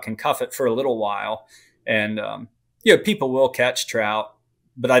stock trout can cuff it for a little while. And, you know, people will catch trout,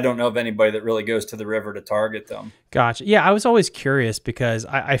 but I don't know of anybody that really goes to the river to target them. Gotcha. Yeah, I was always curious because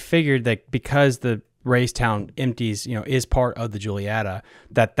I figured that because the Raystown empties, you know, is part of the Juniata,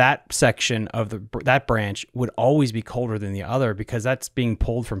 that section of that branch would always be colder than the other because that's being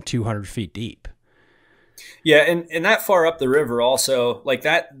pulled from 200 feet deep. Yeah, and that far up the river also, like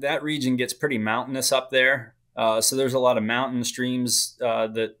that region gets pretty mountainous up there. So there's a lot of mountain streams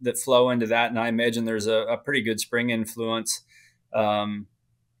that flow into that, and I imagine there's a pretty good spring influence,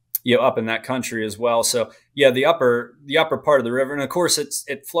 you know, up in that country as well. So yeah, the upper part of the river, and of course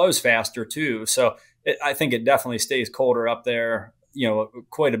it flows faster too. So I think it definitely stays colder up there, you know,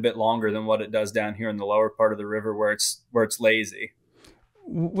 quite a bit longer than what it does down here in the lower part of the river where it's lazy.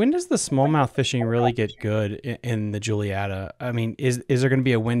 When does the smallmouth fishing really get good in the Juniata? I mean, is there going to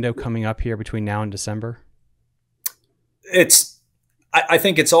be a window coming up here between now and December? I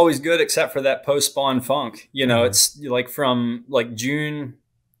think it's always good except for that post-spawn funk. You know, it's like from like June,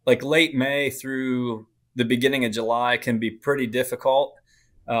 like late May through the beginning of July can be pretty difficult.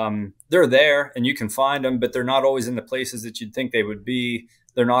 They're there and you can find them, but they're not always in the places that you'd think they would be.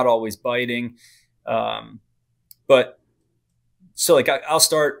 They're not always biting. But so like I'll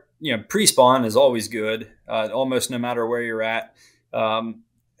start, you know, pre-spawn is always good, almost no matter where you're at.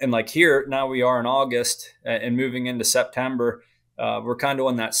 And like here, now we are in August and moving into September, we're kind of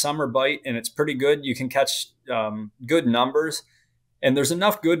on that summer bite and it's pretty good. You can catch good numbers and there's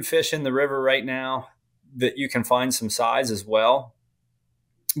enough good fish in the river right now that you can find some size as well.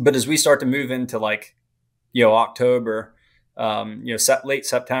 But as we start to move into like, you know, October, you know, late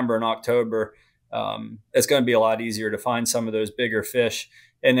September and October, it's going to be a lot easier to find some of those bigger fish.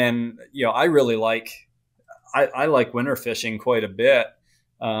 And then, you know, I really like winter fishing quite a bit.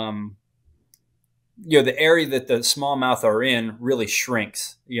 You know, the area that the smallmouth are in really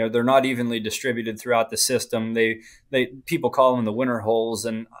shrinks. You know, they're not evenly distributed throughout the system. People call them the winter holes.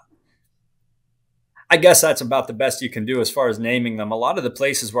 And I guess that's about the best you can do as far as naming them. A lot of the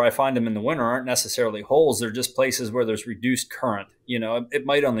places where I find them in the winter aren't necessarily holes. They're just places where there's reduced current. You know, it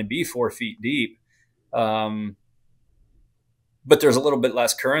might only be 4 feet deep. But there's a little bit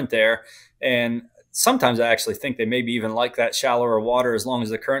less current there. And sometimes I actually think they maybe even like that shallower water as long as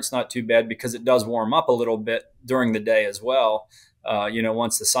the current's not too bad because it does warm up a little bit during the day as well, you know,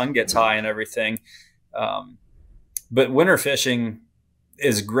 once the sun gets high and everything. But winter fishing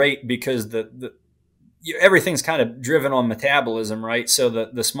is great because everything's kind of driven on metabolism, right? So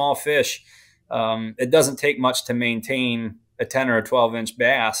the small fish, it doesn't take much to maintain a 10 or a 12-inch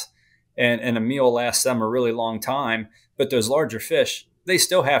bass, and a meal lasts them a really long time. But those larger fish, they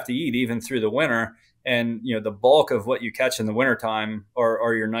still have to eat even through the winter. And, you know, the bulk of what you catch in the wintertime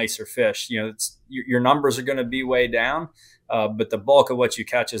are your nicer fish. You know, your numbers are going to be way down, but the bulk of what you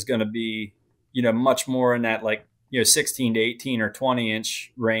catch is going to be, you know, much more in that, like, you know, 16 to 18 or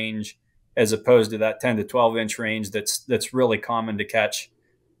 20-inch range, as opposed to that 10 to 12-inch range that's really common to catch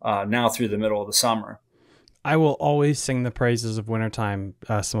now through the middle of the summer. I will always sing the praises of wintertime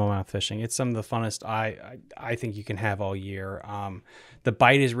smallmouth fishing. It's some of the funnest I think you can have all year. The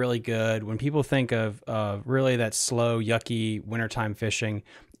bite is really good. When people think of really that slow, yucky wintertime fishing,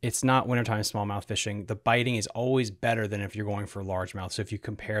 it's not wintertime smallmouth fishing. The biting is always better than if you're going for largemouth. So if you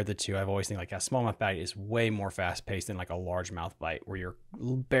compare the two, I've always think like a smallmouth bite is way more fast paced than like a largemouth bite where you're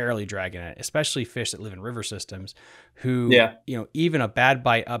barely dragging it, especially fish that live in river systems who, Yeah. you know, even a bad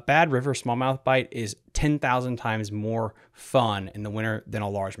bite, a bad river smallmouth bite is 10,000 times more fun in the winter than a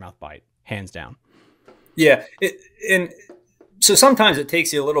largemouth bite, hands down. Yeah. And so sometimes it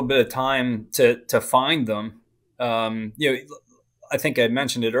takes you a little bit of time to find them. You know, I think I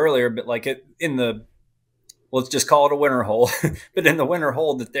mentioned it earlier, but like let's just call it a winter hole, but in the winter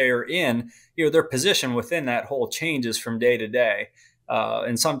hole that they're in, you know, their position within that hole changes from day to day,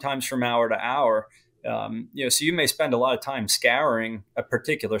 and sometimes from hour to hour. You know, so you may spend a lot of time scouring a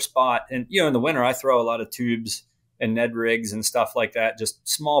particular spot. And, you know, in the winter, I throw a lot of tubes and Ned rigs and stuff like that, just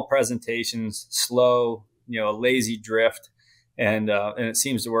small presentations, slow, you know, a lazy drift. And it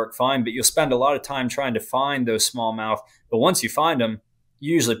seems to work fine, but you'll spend a lot of time trying to find those smallmouth. But once you find them,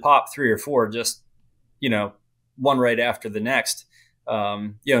 you usually pop 3 or 4, just, you know, one right after the next, you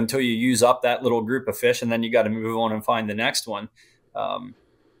know, until you use up that little group of fish, and then you got to move on and find the next one.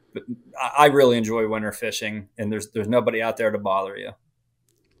 But I really enjoy winter fishing, and there's nobody out there to bother you.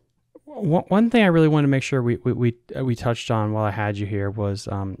 One thing I really wanted to make sure we touched on while I had you here was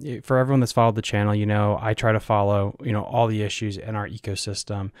for everyone that's followed the channel, you know, I try to follow, you know, all the issues in our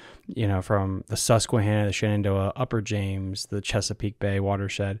ecosystem, you know, from the Susquehanna, the Shenandoah, Upper James, the Chesapeake Bay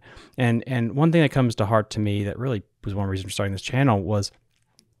watershed. And one thing that comes to heart to me that really was one reason for starting this channel was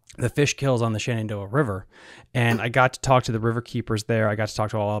the fish kills on the Shenandoah River. And I got to talk to the river keepers there. I got to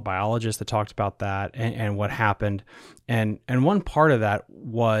talk to all the biologists that talked about that and what happened. And one part of that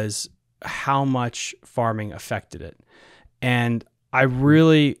was how much farming affected it. And I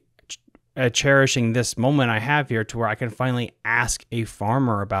really cherishing this moment I have here to where I can finally ask a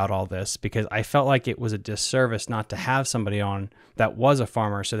farmer about all this, because I felt like it was a disservice not to have somebody on that was a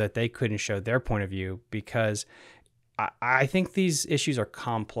farmer so that they couldn't show their point of view, because I think these issues are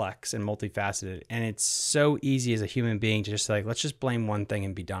complex and multifaceted, and it's so easy as a human being to just like, let's just blame one thing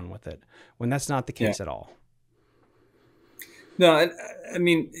and be done with it, when that's not the case at all. No, I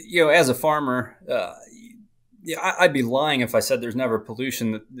mean, you know, as a farmer, yeah, I'd be lying if I said there's never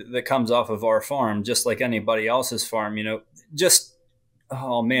pollution that comes off of our farm, just like anybody else's farm. You know, just,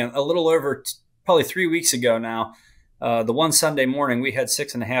 oh man, a little over probably 3 weeks ago now, the one Sunday morning we had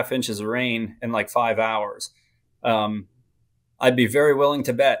 6.5 inches of rain in like 5 hours. I'd be very willing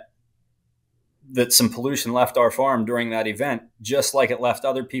to bet that some pollution left our farm during that event, just like it left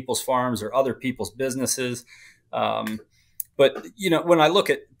other people's farms or other people's businesses. But, you know, when I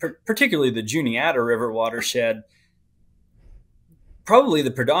look at particularly the Juniata River watershed, probably the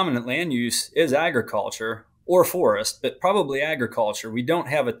predominant land use is agriculture or forest, but probably agriculture. We don't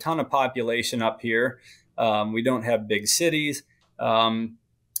have a ton of population up here. We don't have big cities.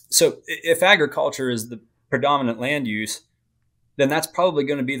 So if agriculture is the predominant land use, then that's probably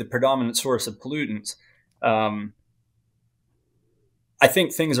going to be the predominant source of pollutants. I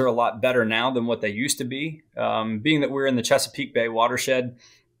think things are a lot better now than what they used to be. Being that we're in the Chesapeake Bay watershed,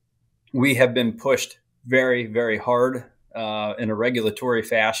 we have been pushed very, very hard in a regulatory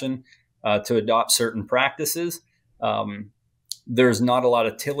fashion to adopt certain practices. There's not a lot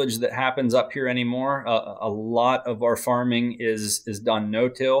of tillage that happens up here anymore. A lot of our farming is done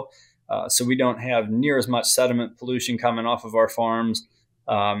no-till, so we don't have near as much sediment pollution coming off of our farms.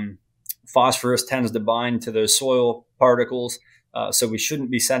 Phosphorus tends to bind to those soil particles. So we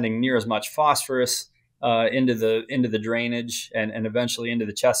shouldn't be sending near as much phosphorus into the drainage and eventually into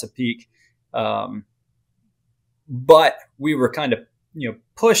the Chesapeake. But we were kind of, you know,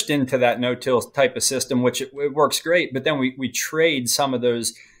 pushed into that no-till type of system, which it works great. But then we trade some of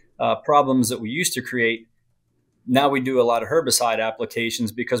those problems that we used to create. Now we do a lot of herbicide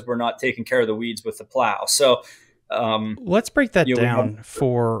applications because we're not taking care of the weeds with the plow. So let's break that down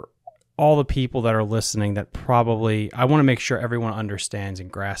for all the people that are listening that probably, I want to make sure everyone understands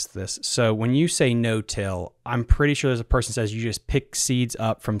and grasps this. So when you say no-till, I'm pretty sure there's a person says you just pick seeds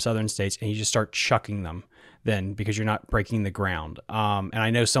up from southern states and you just start chucking them then, because you're not breaking the ground. And I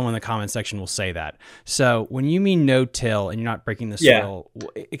know someone in the comment section will say that. So when you mean no-till and you're not breaking the soil,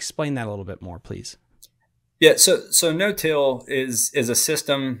 explain that a little bit more, please. Yeah, so no-till is a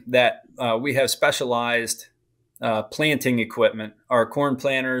system that we have specialized planting equipment, our corn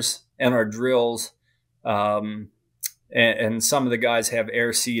planters and our drills, and some of the guys have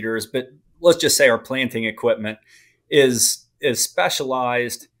air seeders, but let's just say our planting equipment is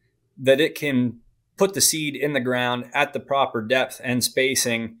specialized that it can put the seed in the ground at the proper depth and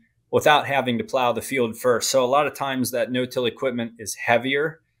spacing without having to plow the field first. So a lot of times that no-till equipment is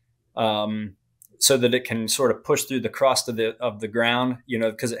heavier. so that it can sort of push through the crust of the ground,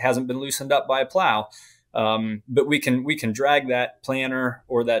 because it hasn't been loosened up by a plow. But we can drag that planter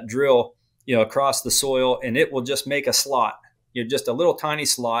or that drill, across the soil, and it will just make a slot, just a little tiny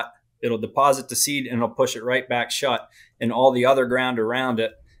slot. It'll deposit the seed and it'll push it right back shut, and all the other ground around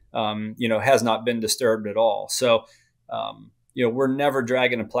it, has not been disturbed at all. So, we're never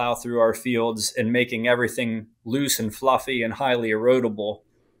dragging a plow through our fields and making everything loose and fluffy and highly erodible,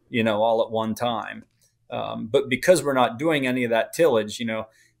 all at one time. But because we're not doing any of that tillage,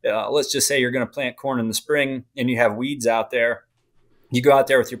 let's just say you're going to plant corn in the spring and you have weeds out there. You go out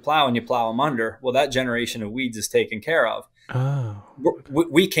there with your plow and you plow them under. Well, that generation of weeds is taken care of. Oh,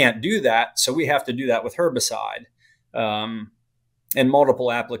 we can't do that. So we have to do that with herbicide, and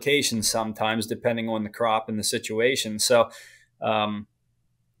multiple applications sometimes, depending on the crop and the situation. So,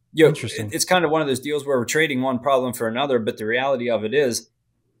 it's kind of one of those deals where we're trading one problem for another. But the reality of it is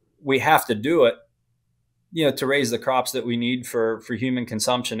we have to do it, to raise the crops that we need for human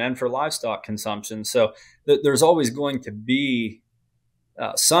consumption and for livestock consumption. So there's always going to be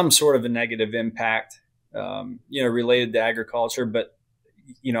some sort of a negative impact, related to agriculture. But,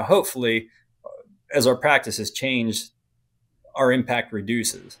 hopefully as our practices change, our impact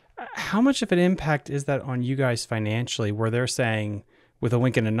reduces. How much of an impact is that on you guys financially, where they're saying with a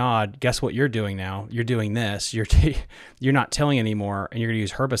wink and a nod, guess what you're doing now? You're doing this. You're not tilling anymore, and you're going to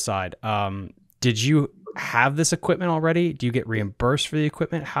use herbicide. Did you have this equipment already? Do you get reimbursed for the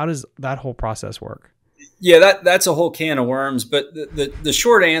equipment? How does that whole process work? Yeah, that's a whole can of worms. But the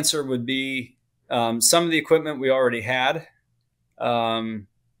short answer would be some of the equipment we already had. Some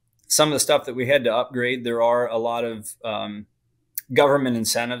of the stuff that we had to upgrade, there are a lot of government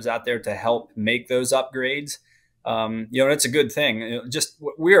incentives out there to help make those upgrades. And it's a good thing.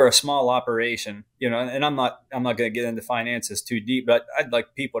 We're a small operation, and I'm not going to get into finances too deep, but I'd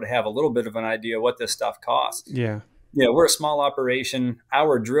like people to have a little bit of an idea what this stuff costs. Yeah. We're a small operation.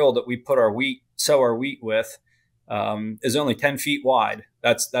 Our drill that we sow our wheat with, is only 10 feet wide.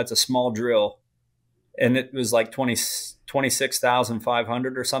 That's a small drill. And it was like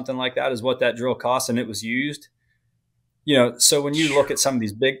 26,500 or something like that is what that drill costs. And it was used, so when you look at some of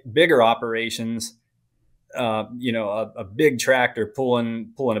these bigger operations, a big tractor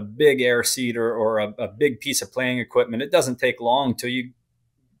pulling a big air seeder or a big piece of playing equipment, it doesn't take long till you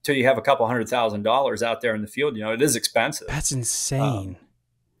have a couple $100,000 out there in the field. It is expensive. That's insane.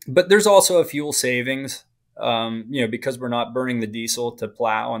 But there's also a fuel savings, because we're not burning the diesel to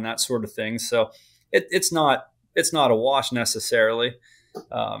plow and that sort of thing. So it's not a wash necessarily.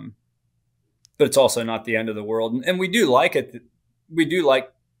 But it's also not the end of the world. And we do like it. We do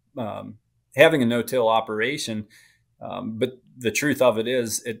like having a no-till operation. But the truth of it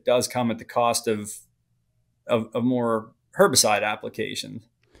is it does come at the cost of more herbicide applications.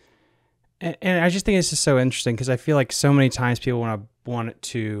 And I just think it's just so interesting because I feel like so many times people want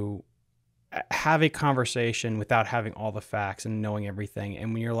to have a conversation without having all the facts and knowing everything.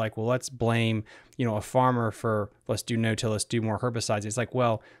 And when you're like, well, let's blame, a farmer for let's do no-till, let's do more herbicides. It's like,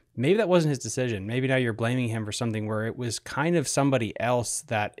 well, maybe that wasn't his decision. Maybe now you're blaming him for something where it was kind of somebody else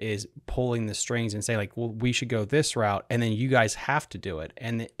that is pulling the strings and say like, well, we should go this route. And then you guys have to do it.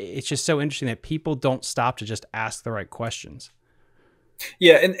 And it's just so interesting that people don't stop to just ask the right questions.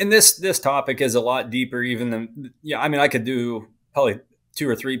 Yeah. And this topic is a lot deeper even than, I could do probably 2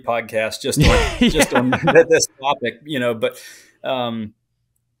 or 3 podcasts just on this topic, but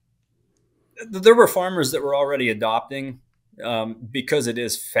there were farmers that were already adopting, because it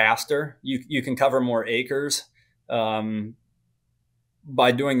is faster. You can cover more acres by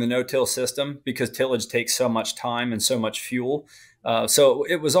doing the no-till system because tillage takes so much time and so much fuel. So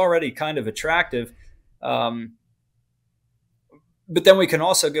it was already kind of attractive. But then we can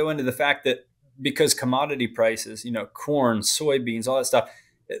also go into the fact that because commodity prices, corn, soybeans, all that stuff,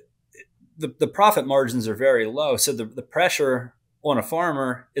 the profit margins are very low. So the pressure on a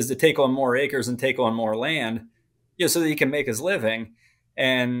farmer is to take on more acres and take on more land, so that he can make his living.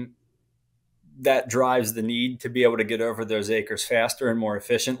 And that drives the need to be able to get over those acres faster and more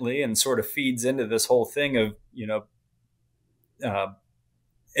efficiently, and sort of feeds into this whole thing of,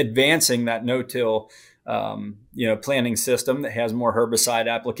 advancing that no-till, planting system that has more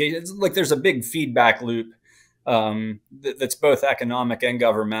herbicide applications. Like there's a big feedback loop that's both economic and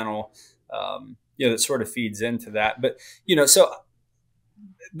governmental, that sort of feeds into that. But, so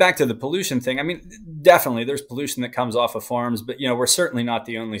back to the pollution thing. Definitely there's pollution that comes off of farms, but, we're certainly not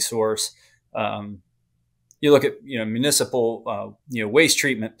the only source. You look at, municipal, waste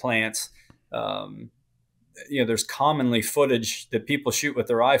treatment plants, there's commonly footage that people shoot with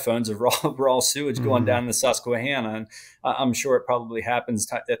their iPhones of raw sewage going down the Susquehanna. And I'm sure it probably happens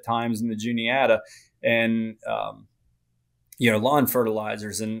at times in the Juniata. And, lawn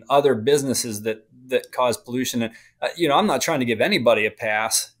fertilizers and other businesses that cause pollution. And, I'm not trying to give anybody a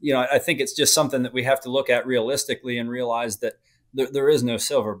pass. I think it's just something that we have to look at realistically and realize that there is no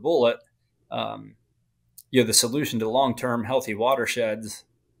silver bullet. The solution to long-term healthy watersheds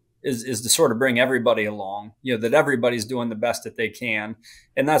is to sort of bring everybody along, that everybody's doing the best that they can.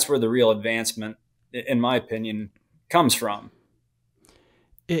 And that's where the real advancement, in my opinion, comes from.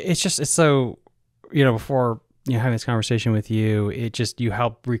 It's so, before, having this conversation with you, you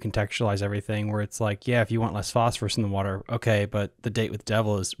help recontextualize everything, where it's like, yeah, if you want less phosphorus in the water, okay, but the date with the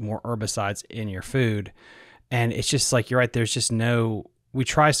devil is more herbicides in your food. And it's just like, you're right. There's just we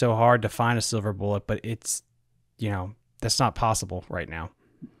try so hard to find a silver bullet, but it's, that's not possible right now.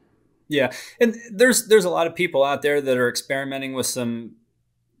 Yeah. And there's a lot of people out there that are experimenting with some,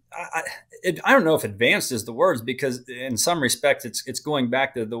 I don't know if advanced is the words, because in some respects it's going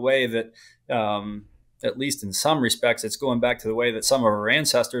back to the way that, at least in some respects, it's going back to the way that some of our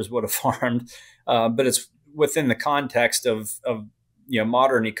ancestors would have farmed. But it's within the context of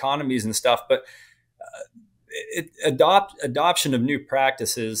modern economies and stuff. But adoption of new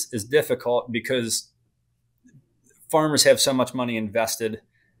practices is difficult because farmers have so much money invested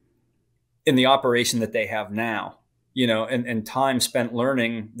in the operation that they have now, and time spent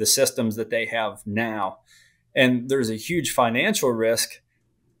learning the systems that they have now. And there's a huge financial risk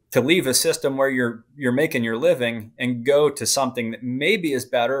to leave a system where you're making your living and go to something that maybe is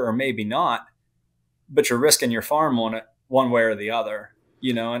better or maybe not, but you're risking your farm on it one way or the other,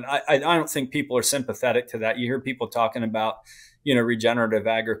 and I don't think people are sympathetic to that. You hear people talking about, regenerative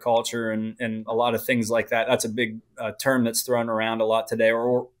agriculture and a lot of things like that. That's a big term that's thrown around a lot today,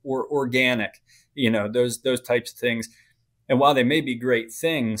 or organic, those types of things. And while they may be great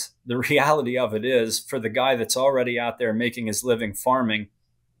things, the reality of it is, for the guy that's already out there making his living farming,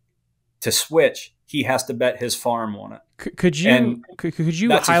 to switch, he has to bet his farm on it. Could you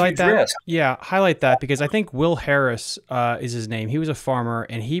highlight that? Risk. Yeah, highlight that, because I think Will Harris is his name. He was a farmer,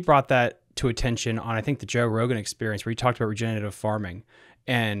 and he brought that to attention on, I think, the Joe Rogan Experience, where he talked about regenerative farming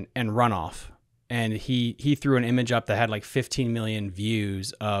and runoff. And he threw an image up that had like 15 million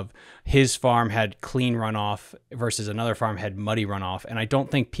views of his farm had clean runoff versus another farm had muddy runoff. And I don't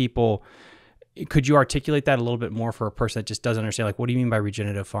think people, could you articulate that a little bit more for a person that just doesn't understand, like, what do you mean by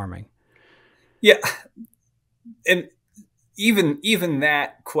regenerative farming? Yeah. And even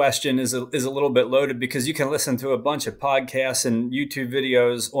that question is a little bit loaded, because you can listen to a bunch of podcasts and YouTube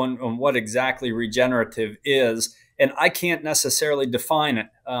videos on what exactly regenerative is. And I can't necessarily define it.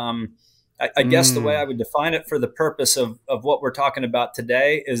 I guess the way I would define it for the purpose of what we're talking about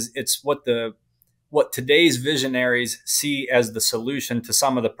today is it's what today's visionaries see as the solution to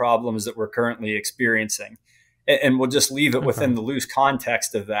some of the problems that we're currently experiencing. And we'll just leave it within the loose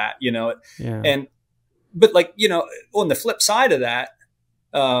context of that, Yeah. But like, on the flip side of that,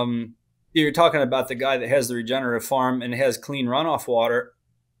 you're talking about the guy that has the regenerative farm and has clean runoff water.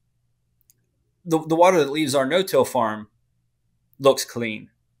 The water that leaves our no-till farm looks clean.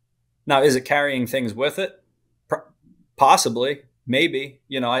 Now, is it carrying things with it? Possibly, maybe.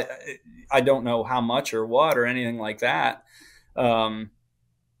 I don't know how much or what or anything like that.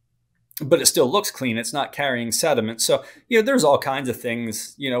 But it still looks clean. It's not carrying sediment. So, there's all kinds of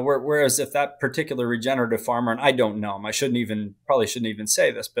things, whereas if that particular regenerative farmer, and I don't know him, probably shouldn't even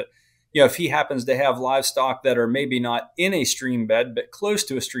say this, but, if he happens to have livestock that are maybe not in a stream bed, but close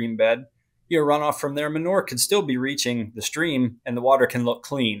to a stream bed, runoff from their manure could still be reaching the stream and the water can look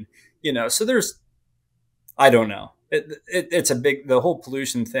clean, so I don't know. It's the whole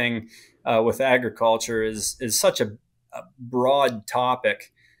pollution thing with agriculture is such a broad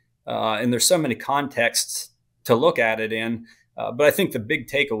topic. And there's so many contexts to look at it in. But I think the big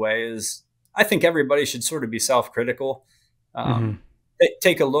takeaway is I think everybody should sort of be self-critical.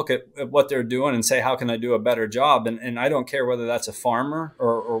 Take a look at what they're doing and say, how can I do a better job? And I don't care whether that's a farmer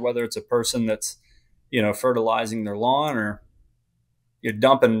or whether it's a person that's, fertilizing their lawn, or you're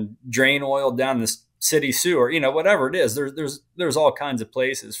dumping drain oil down the city sewer, whatever it is. There's all kinds of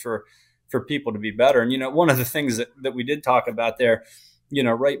places for people to be better. And, one of the things that we did talk about there,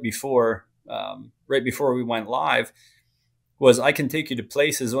 right before we went live, was I can take you to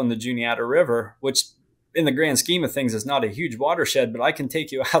places on the Juniata River, which in the grand scheme of things is not a huge watershed, but I can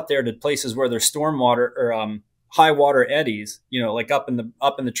take you out there to places where there's stormwater or high water eddies, like up in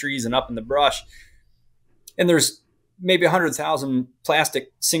the trees and up in the brush. And there's maybe 100,000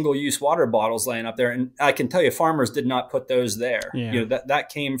 plastic single-use water bottles laying up there. And I can tell you, farmers did not put those there. Yeah. That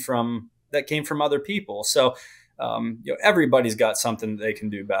came from that came from other people. So, everybody's got something that they can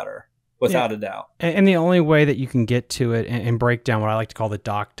do better, without a doubt. And the only way that you can get to it and break down what I like to call the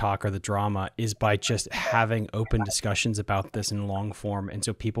doc talk or the drama is by just having open discussions about this in long form. And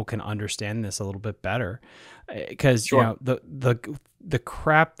so people can understand this a little bit better, because the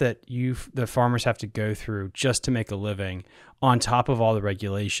crap that the farmers have to go through just to make a living on top of all the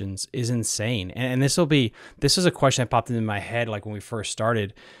regulations is insane. And this is a question that popped into my head, like when we first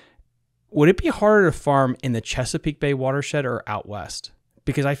started. Would it be harder to farm in the Chesapeake Bay watershed or out west?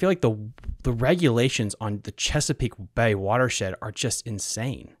 Because I feel like the regulations on the Chesapeake Bay watershed are just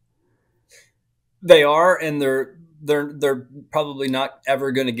insane. They are, and they're probably not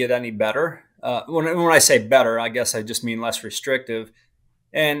ever going to get any better. When I say better, I guess I just mean less restrictive.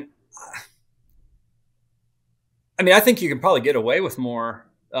 And I mean, I think you can probably get away with more,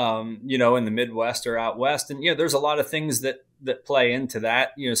 in the Midwest or out west. And there's a lot of things that play into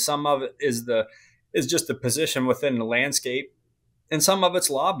that. Some of it is just the position within the landscape, and some of it's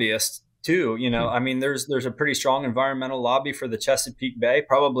lobbyists too. I mean, there's a pretty strong environmental lobby for the Chesapeake Bay,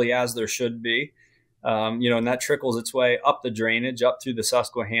 probably as there should be. And that trickles its way up the drainage, up through the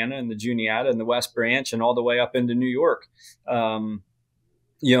Susquehanna and the Juniata and the West Branch, and all the way up into New York. And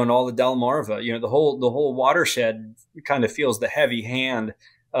all the Delmarva. The whole watershed kind of feels the heavy hand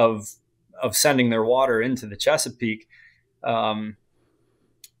of sending their water into the Chesapeake.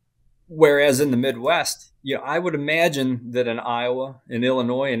 Whereas in the Midwest, I would imagine that in Iowa, in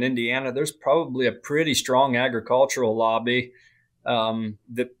Illinois, and Indiana, there's probably a pretty strong agricultural lobby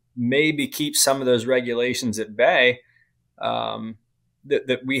that maybe keeps some of those regulations at bay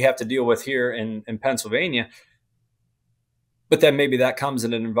that we have to deal with here in Pennsylvania. But then maybe that comes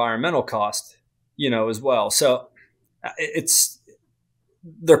at an environmental cost, as well. So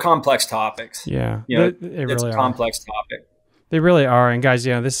they're complex topics. Yeah, it's a complex topic. They really are. And guys,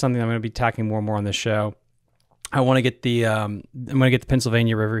 this is something I'm going to be tackling more and more on this show. I want to get the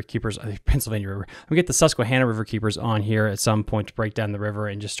Pennsylvania River Keepers, I'm going to get the Susquehanna River Keepers on here at some point to break down the river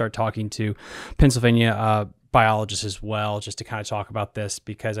and just start talking to Pennsylvania biologists as well, just to kind of talk about this,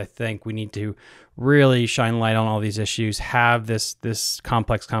 because I think we need to really shine light on all these issues, have this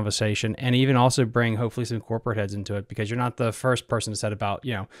complex conversation, and even also bring hopefully some corporate heads into it, because you're not the first person to say about,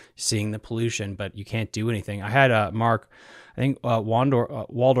 seeing the pollution, but you can't do anything. I had Mark, I think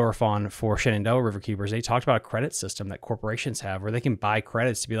Waldorf on for Shenandoah River Keepers. They talked about a credit system that corporations have where they can buy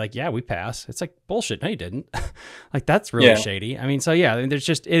credits to be like, yeah, we pass. It's like, bullshit. No, you didn't. Like, that's really shady. I mean, so yeah, I mean,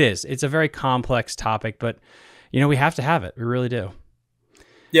 it's a very complex topic, but we have to have it. We really do.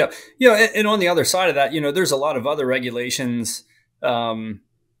 Yeah. And on the other side of that, there's a lot of other regulations. We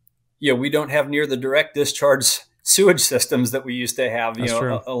don't have near the direct discharge sewage systems that we used to have,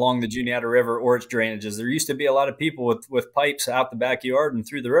 along the Juniata River or its drainages. There used to be a lot of people with pipes out the backyard and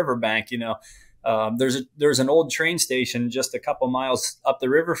through the riverbank. There's an old train station just a couple miles up the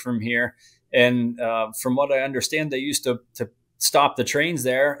river from here. And from what I understand, they used to stop the trains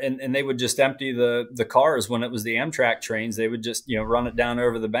there, and they would just empty the cars when it was the Amtrak trains. They would just, run it down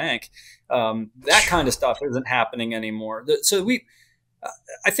over the bank. That kind of stuff isn't happening anymore. So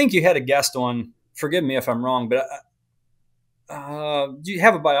I think you had a guest on, forgive me if I'm wrong, but do you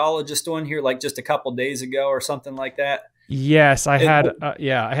have a biologist on here like just a couple days ago or something like that? Yes, I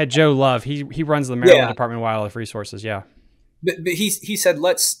had Joe Love. He runs the Maryland Department of Wildlife Resources. Yeah. But he said,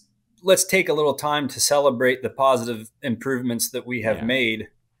 let's take a little time to celebrate the positive improvements that we have made.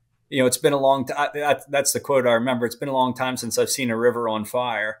 It's been a long time. That's the quote I remember. It's been a long time since I've seen a river on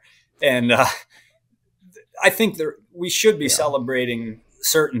fire. And I think we should be celebrating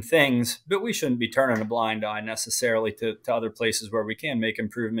certain things, but we shouldn't be turning a blind eye necessarily to other places where we can make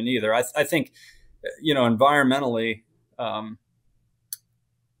improvement either. I think, environmentally, what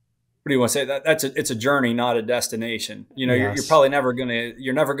do you want to say? It's a journey, not a destination. You're probably never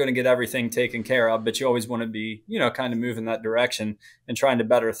gonna get everything taken care of, but you always want to be, kind of moving that direction and trying to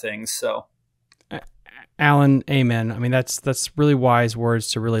better things. So, Alan, amen. I mean, that's really wise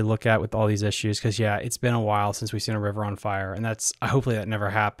words to really look at with all these issues, because it's been a while since we've seen a river on fire, and hopefully that never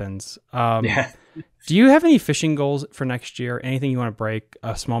happens. Do you have any fishing goals for next year? Anything you want to break?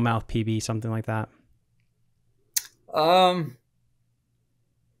 A smallmouth PB, something like that?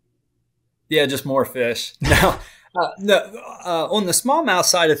 Yeah, just more fish. No, on the smallmouth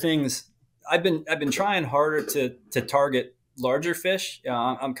side of things, I've been trying harder to target larger fish.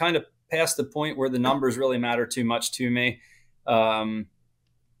 I'm kind of past the point where the numbers really matter too much to me. I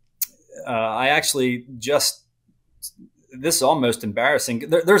actually this is almost embarrassing.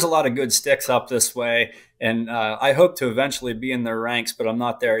 There's a lot of good sticks up this way, and I hope to eventually be in their ranks, but I'm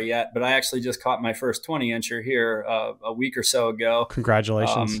not there yet. But I actually just caught my first 20-incher here a week or so ago.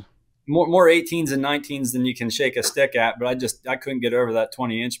 Congratulations. more 18s and 19s than you can shake a stick at, but I couldn't get over that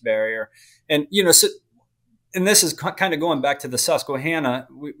 20-inch barrier. And, so, and this is kind of going back to the Susquehanna.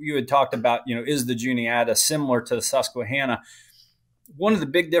 You had talked about, is the Juniata similar to the Susquehanna? One of the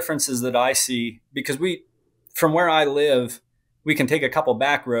big differences that I see, because from where I live, we can take a couple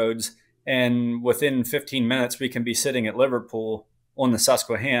back roads, and within 15 minutes, we can be sitting at Liverpool on the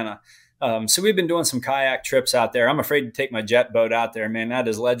Susquehanna. So we've been doing some kayak trips out there. I'm afraid to take my jet boat out there, man. That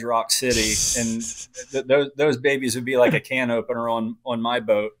is Ledge Rock City, and those babies would be like a can opener on my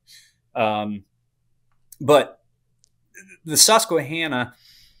boat. But the Susquehanna,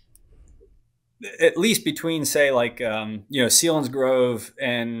 at least between, say, like Sealands Grove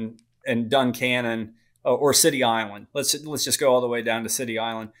and Duncannon or City Island. Let's just go all the way down to City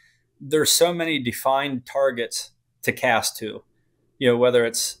Island. There's so many defined targets to cast to. Whether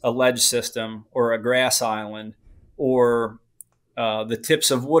it's a ledge system or a grass island or the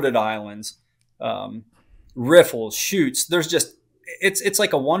tips of wooded islands, riffles, chutes. There's just, it's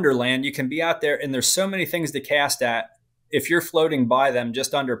like a wonderland. You can be out there and there's so many things to cast at. If you're floating by them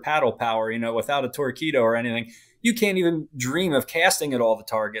just under paddle power, without a torpedo or anything, you can't even dream of casting at all the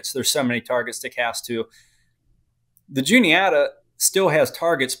targets. There's so many targets to cast to. The Juniata still has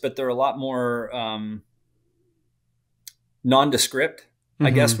targets, but they're a lot more nondescript, I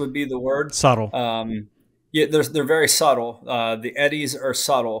guess would be the word. Subtle. Yeah, they're very subtle. The eddies are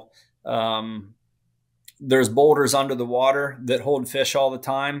subtle. There's boulders under the water that hold fish all the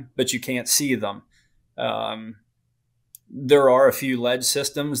time, but you can't see them. There are a few ledge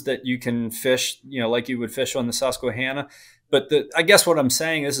systems that you can fish, like you would fish on the Susquehanna. But I guess what I'm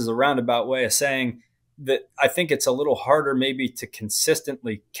saying, this is a roundabout way of saying that I think it's a little harder maybe to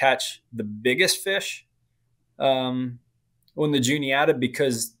consistently catch the biggest fish on the Juniata,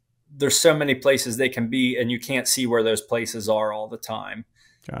 because there's so many places they can be and you can't see where those places are all the time.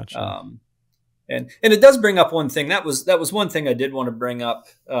 Gotcha. And it does bring up one thing. That was one thing I did want to bring up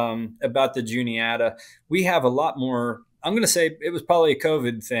about the Juniata. We have a lot more, I'm going to say it was probably a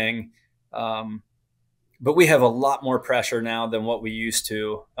COVID thing, but we have a lot more pressure now than what we used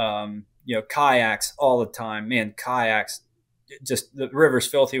to. Kayaks all the time, man, kayaks, just the river's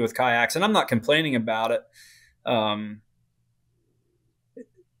filthy with kayaks, and I'm not complaining about it.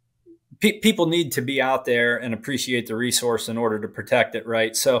 People need to be out there and appreciate the resource in order to protect it,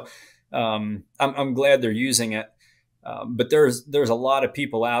 right? So I'm glad they're using it, but there's a lot of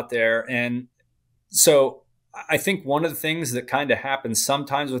people out there, and so I think one of the things that kind of happens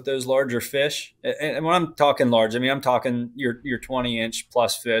sometimes with those larger fish, and when I'm talking large, I mean I'm talking your 20-inch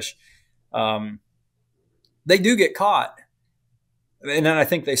plus fish, they do get caught. And then I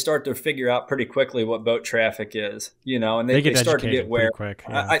think they start to figure out pretty quickly what boat traffic is, and they start to get where. Quick,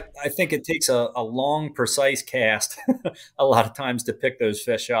 yeah. I think it takes a long, precise cast a lot of times to pick those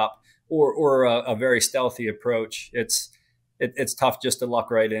fish up, or a very stealthy approach. It's tough just to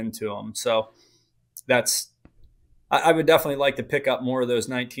luck right into them. So I would definitely like to pick up more of those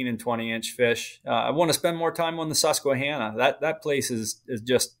 19 and 20-inch fish. I want to spend more time on the Susquehanna. That place is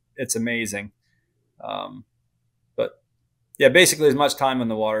just, it's amazing. Yeah, basically as much time in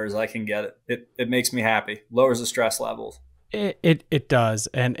the water as I can get it. It makes me happy. Lowers the stress levels. It does.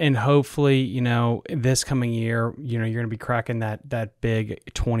 And hopefully, this coming year, you're going to be cracking that big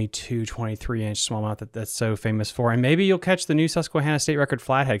 22, 23-inch smallmouth that's so famous for. And maybe you'll catch the new Susquehanna state record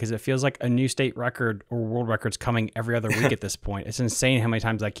flathead, because it feels like a new state record or world record's coming every other week at this point. It's insane how many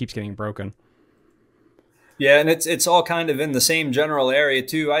times that keeps getting broken. Yeah, and it's all kind of in the same general area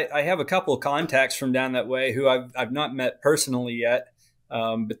too. I have a couple of contacts from down that way who I've not met personally yet,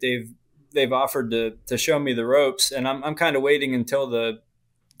 but they've offered to show me the ropes, and I'm kind of waiting until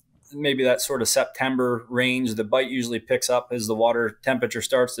maybe that sort of September range. The bite usually picks up as the water temperature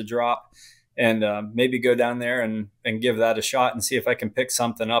starts to drop, and maybe go down there and give that a shot and see if I can pick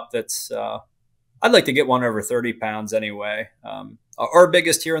something up that's. I'd like to get one over 30 pounds anyway. Our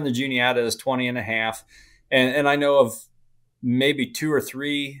biggest here in the Juniata is 20 and a half. And I know of maybe 2 or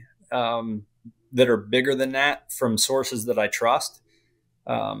 3 that are bigger than that from sources that I trust.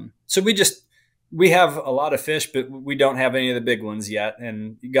 So we have a lot of fish, but we don't have any of the big ones yet.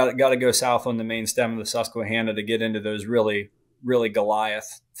 And you got to go south on the main stem of the Susquehanna to get into those really, really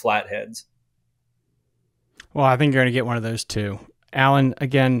Goliath flatheads. Well, I think you're going to get one of those too. Alan,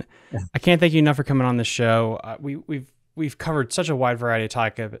 again, I can't thank you enough for coming on the show. We've covered such a wide variety of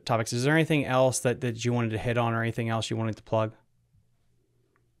topics. Is there anything else that you wanted to hit on, or anything else you wanted to plug?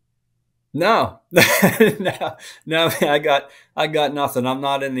 No, no. I got nothing. I'm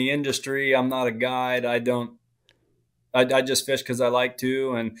not in the industry. I'm not a guide. I just fish because I like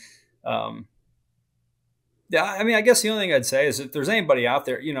to, and Yeah, I mean, I guess the only thing I'd say is if there's anybody out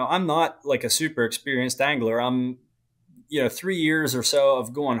there, I'm not like a super experienced angler. I'm, 3 years or so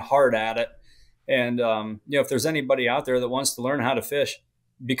of going hard at it. And, if there's anybody out there that wants to learn how to fish,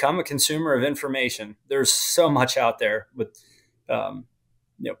 become a consumer of information. There's so much out there with,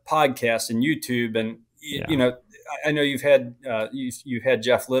 podcasts and YouTube. And, I know you've had, you've had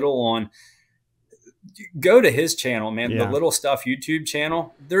Jeff Little on. Go to his channel, man. The Little Stuff YouTube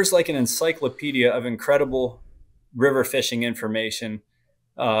channel. There's like an encyclopedia of incredible river fishing information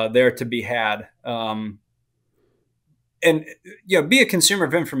there to be had. And be a consumer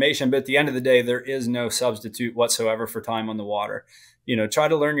of information, but at the end of the day, there is no substitute whatsoever for time on the water. Try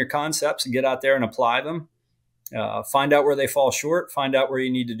to learn your concepts and get out there and apply them. Find out where they fall short. Find out where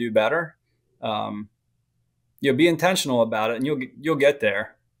you need to do better. Be intentional about it, and you'll get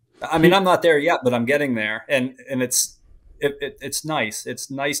there. I mean, I'm not there yet, but I'm getting there, and it's nice. It's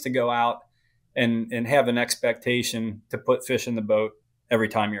nice to go out and have an expectation to put fish in the boat every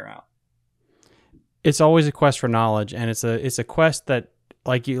time you're out. It's always a quest for knowledge, and it's a quest that,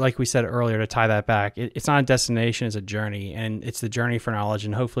 like we said earlier, to tie that back, it's not a destination, it's a journey, and it's the journey for knowledge,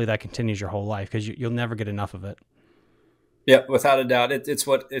 and hopefully that continues your whole life because you'll never get enough of it. Yeah, without a doubt, it's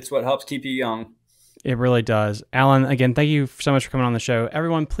what helps keep you young. It really does. Alan, again, thank you so much for coming on the show.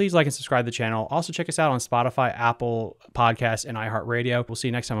 Everyone, please like and subscribe to the channel. Also, check us out on Spotify, Apple Podcasts, and iHeartRadio. We'll see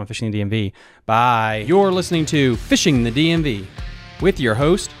you next time on Fishing the DMV. Bye. You're listening to Fishing the DMV with your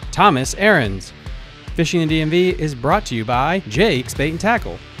host, Thomas Ahrens. Fishing the DMV is brought to you by Jake's Bait and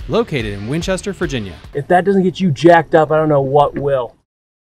Tackle, located in Winchester, Virginia. If that doesn't get you jacked up, I don't know what will.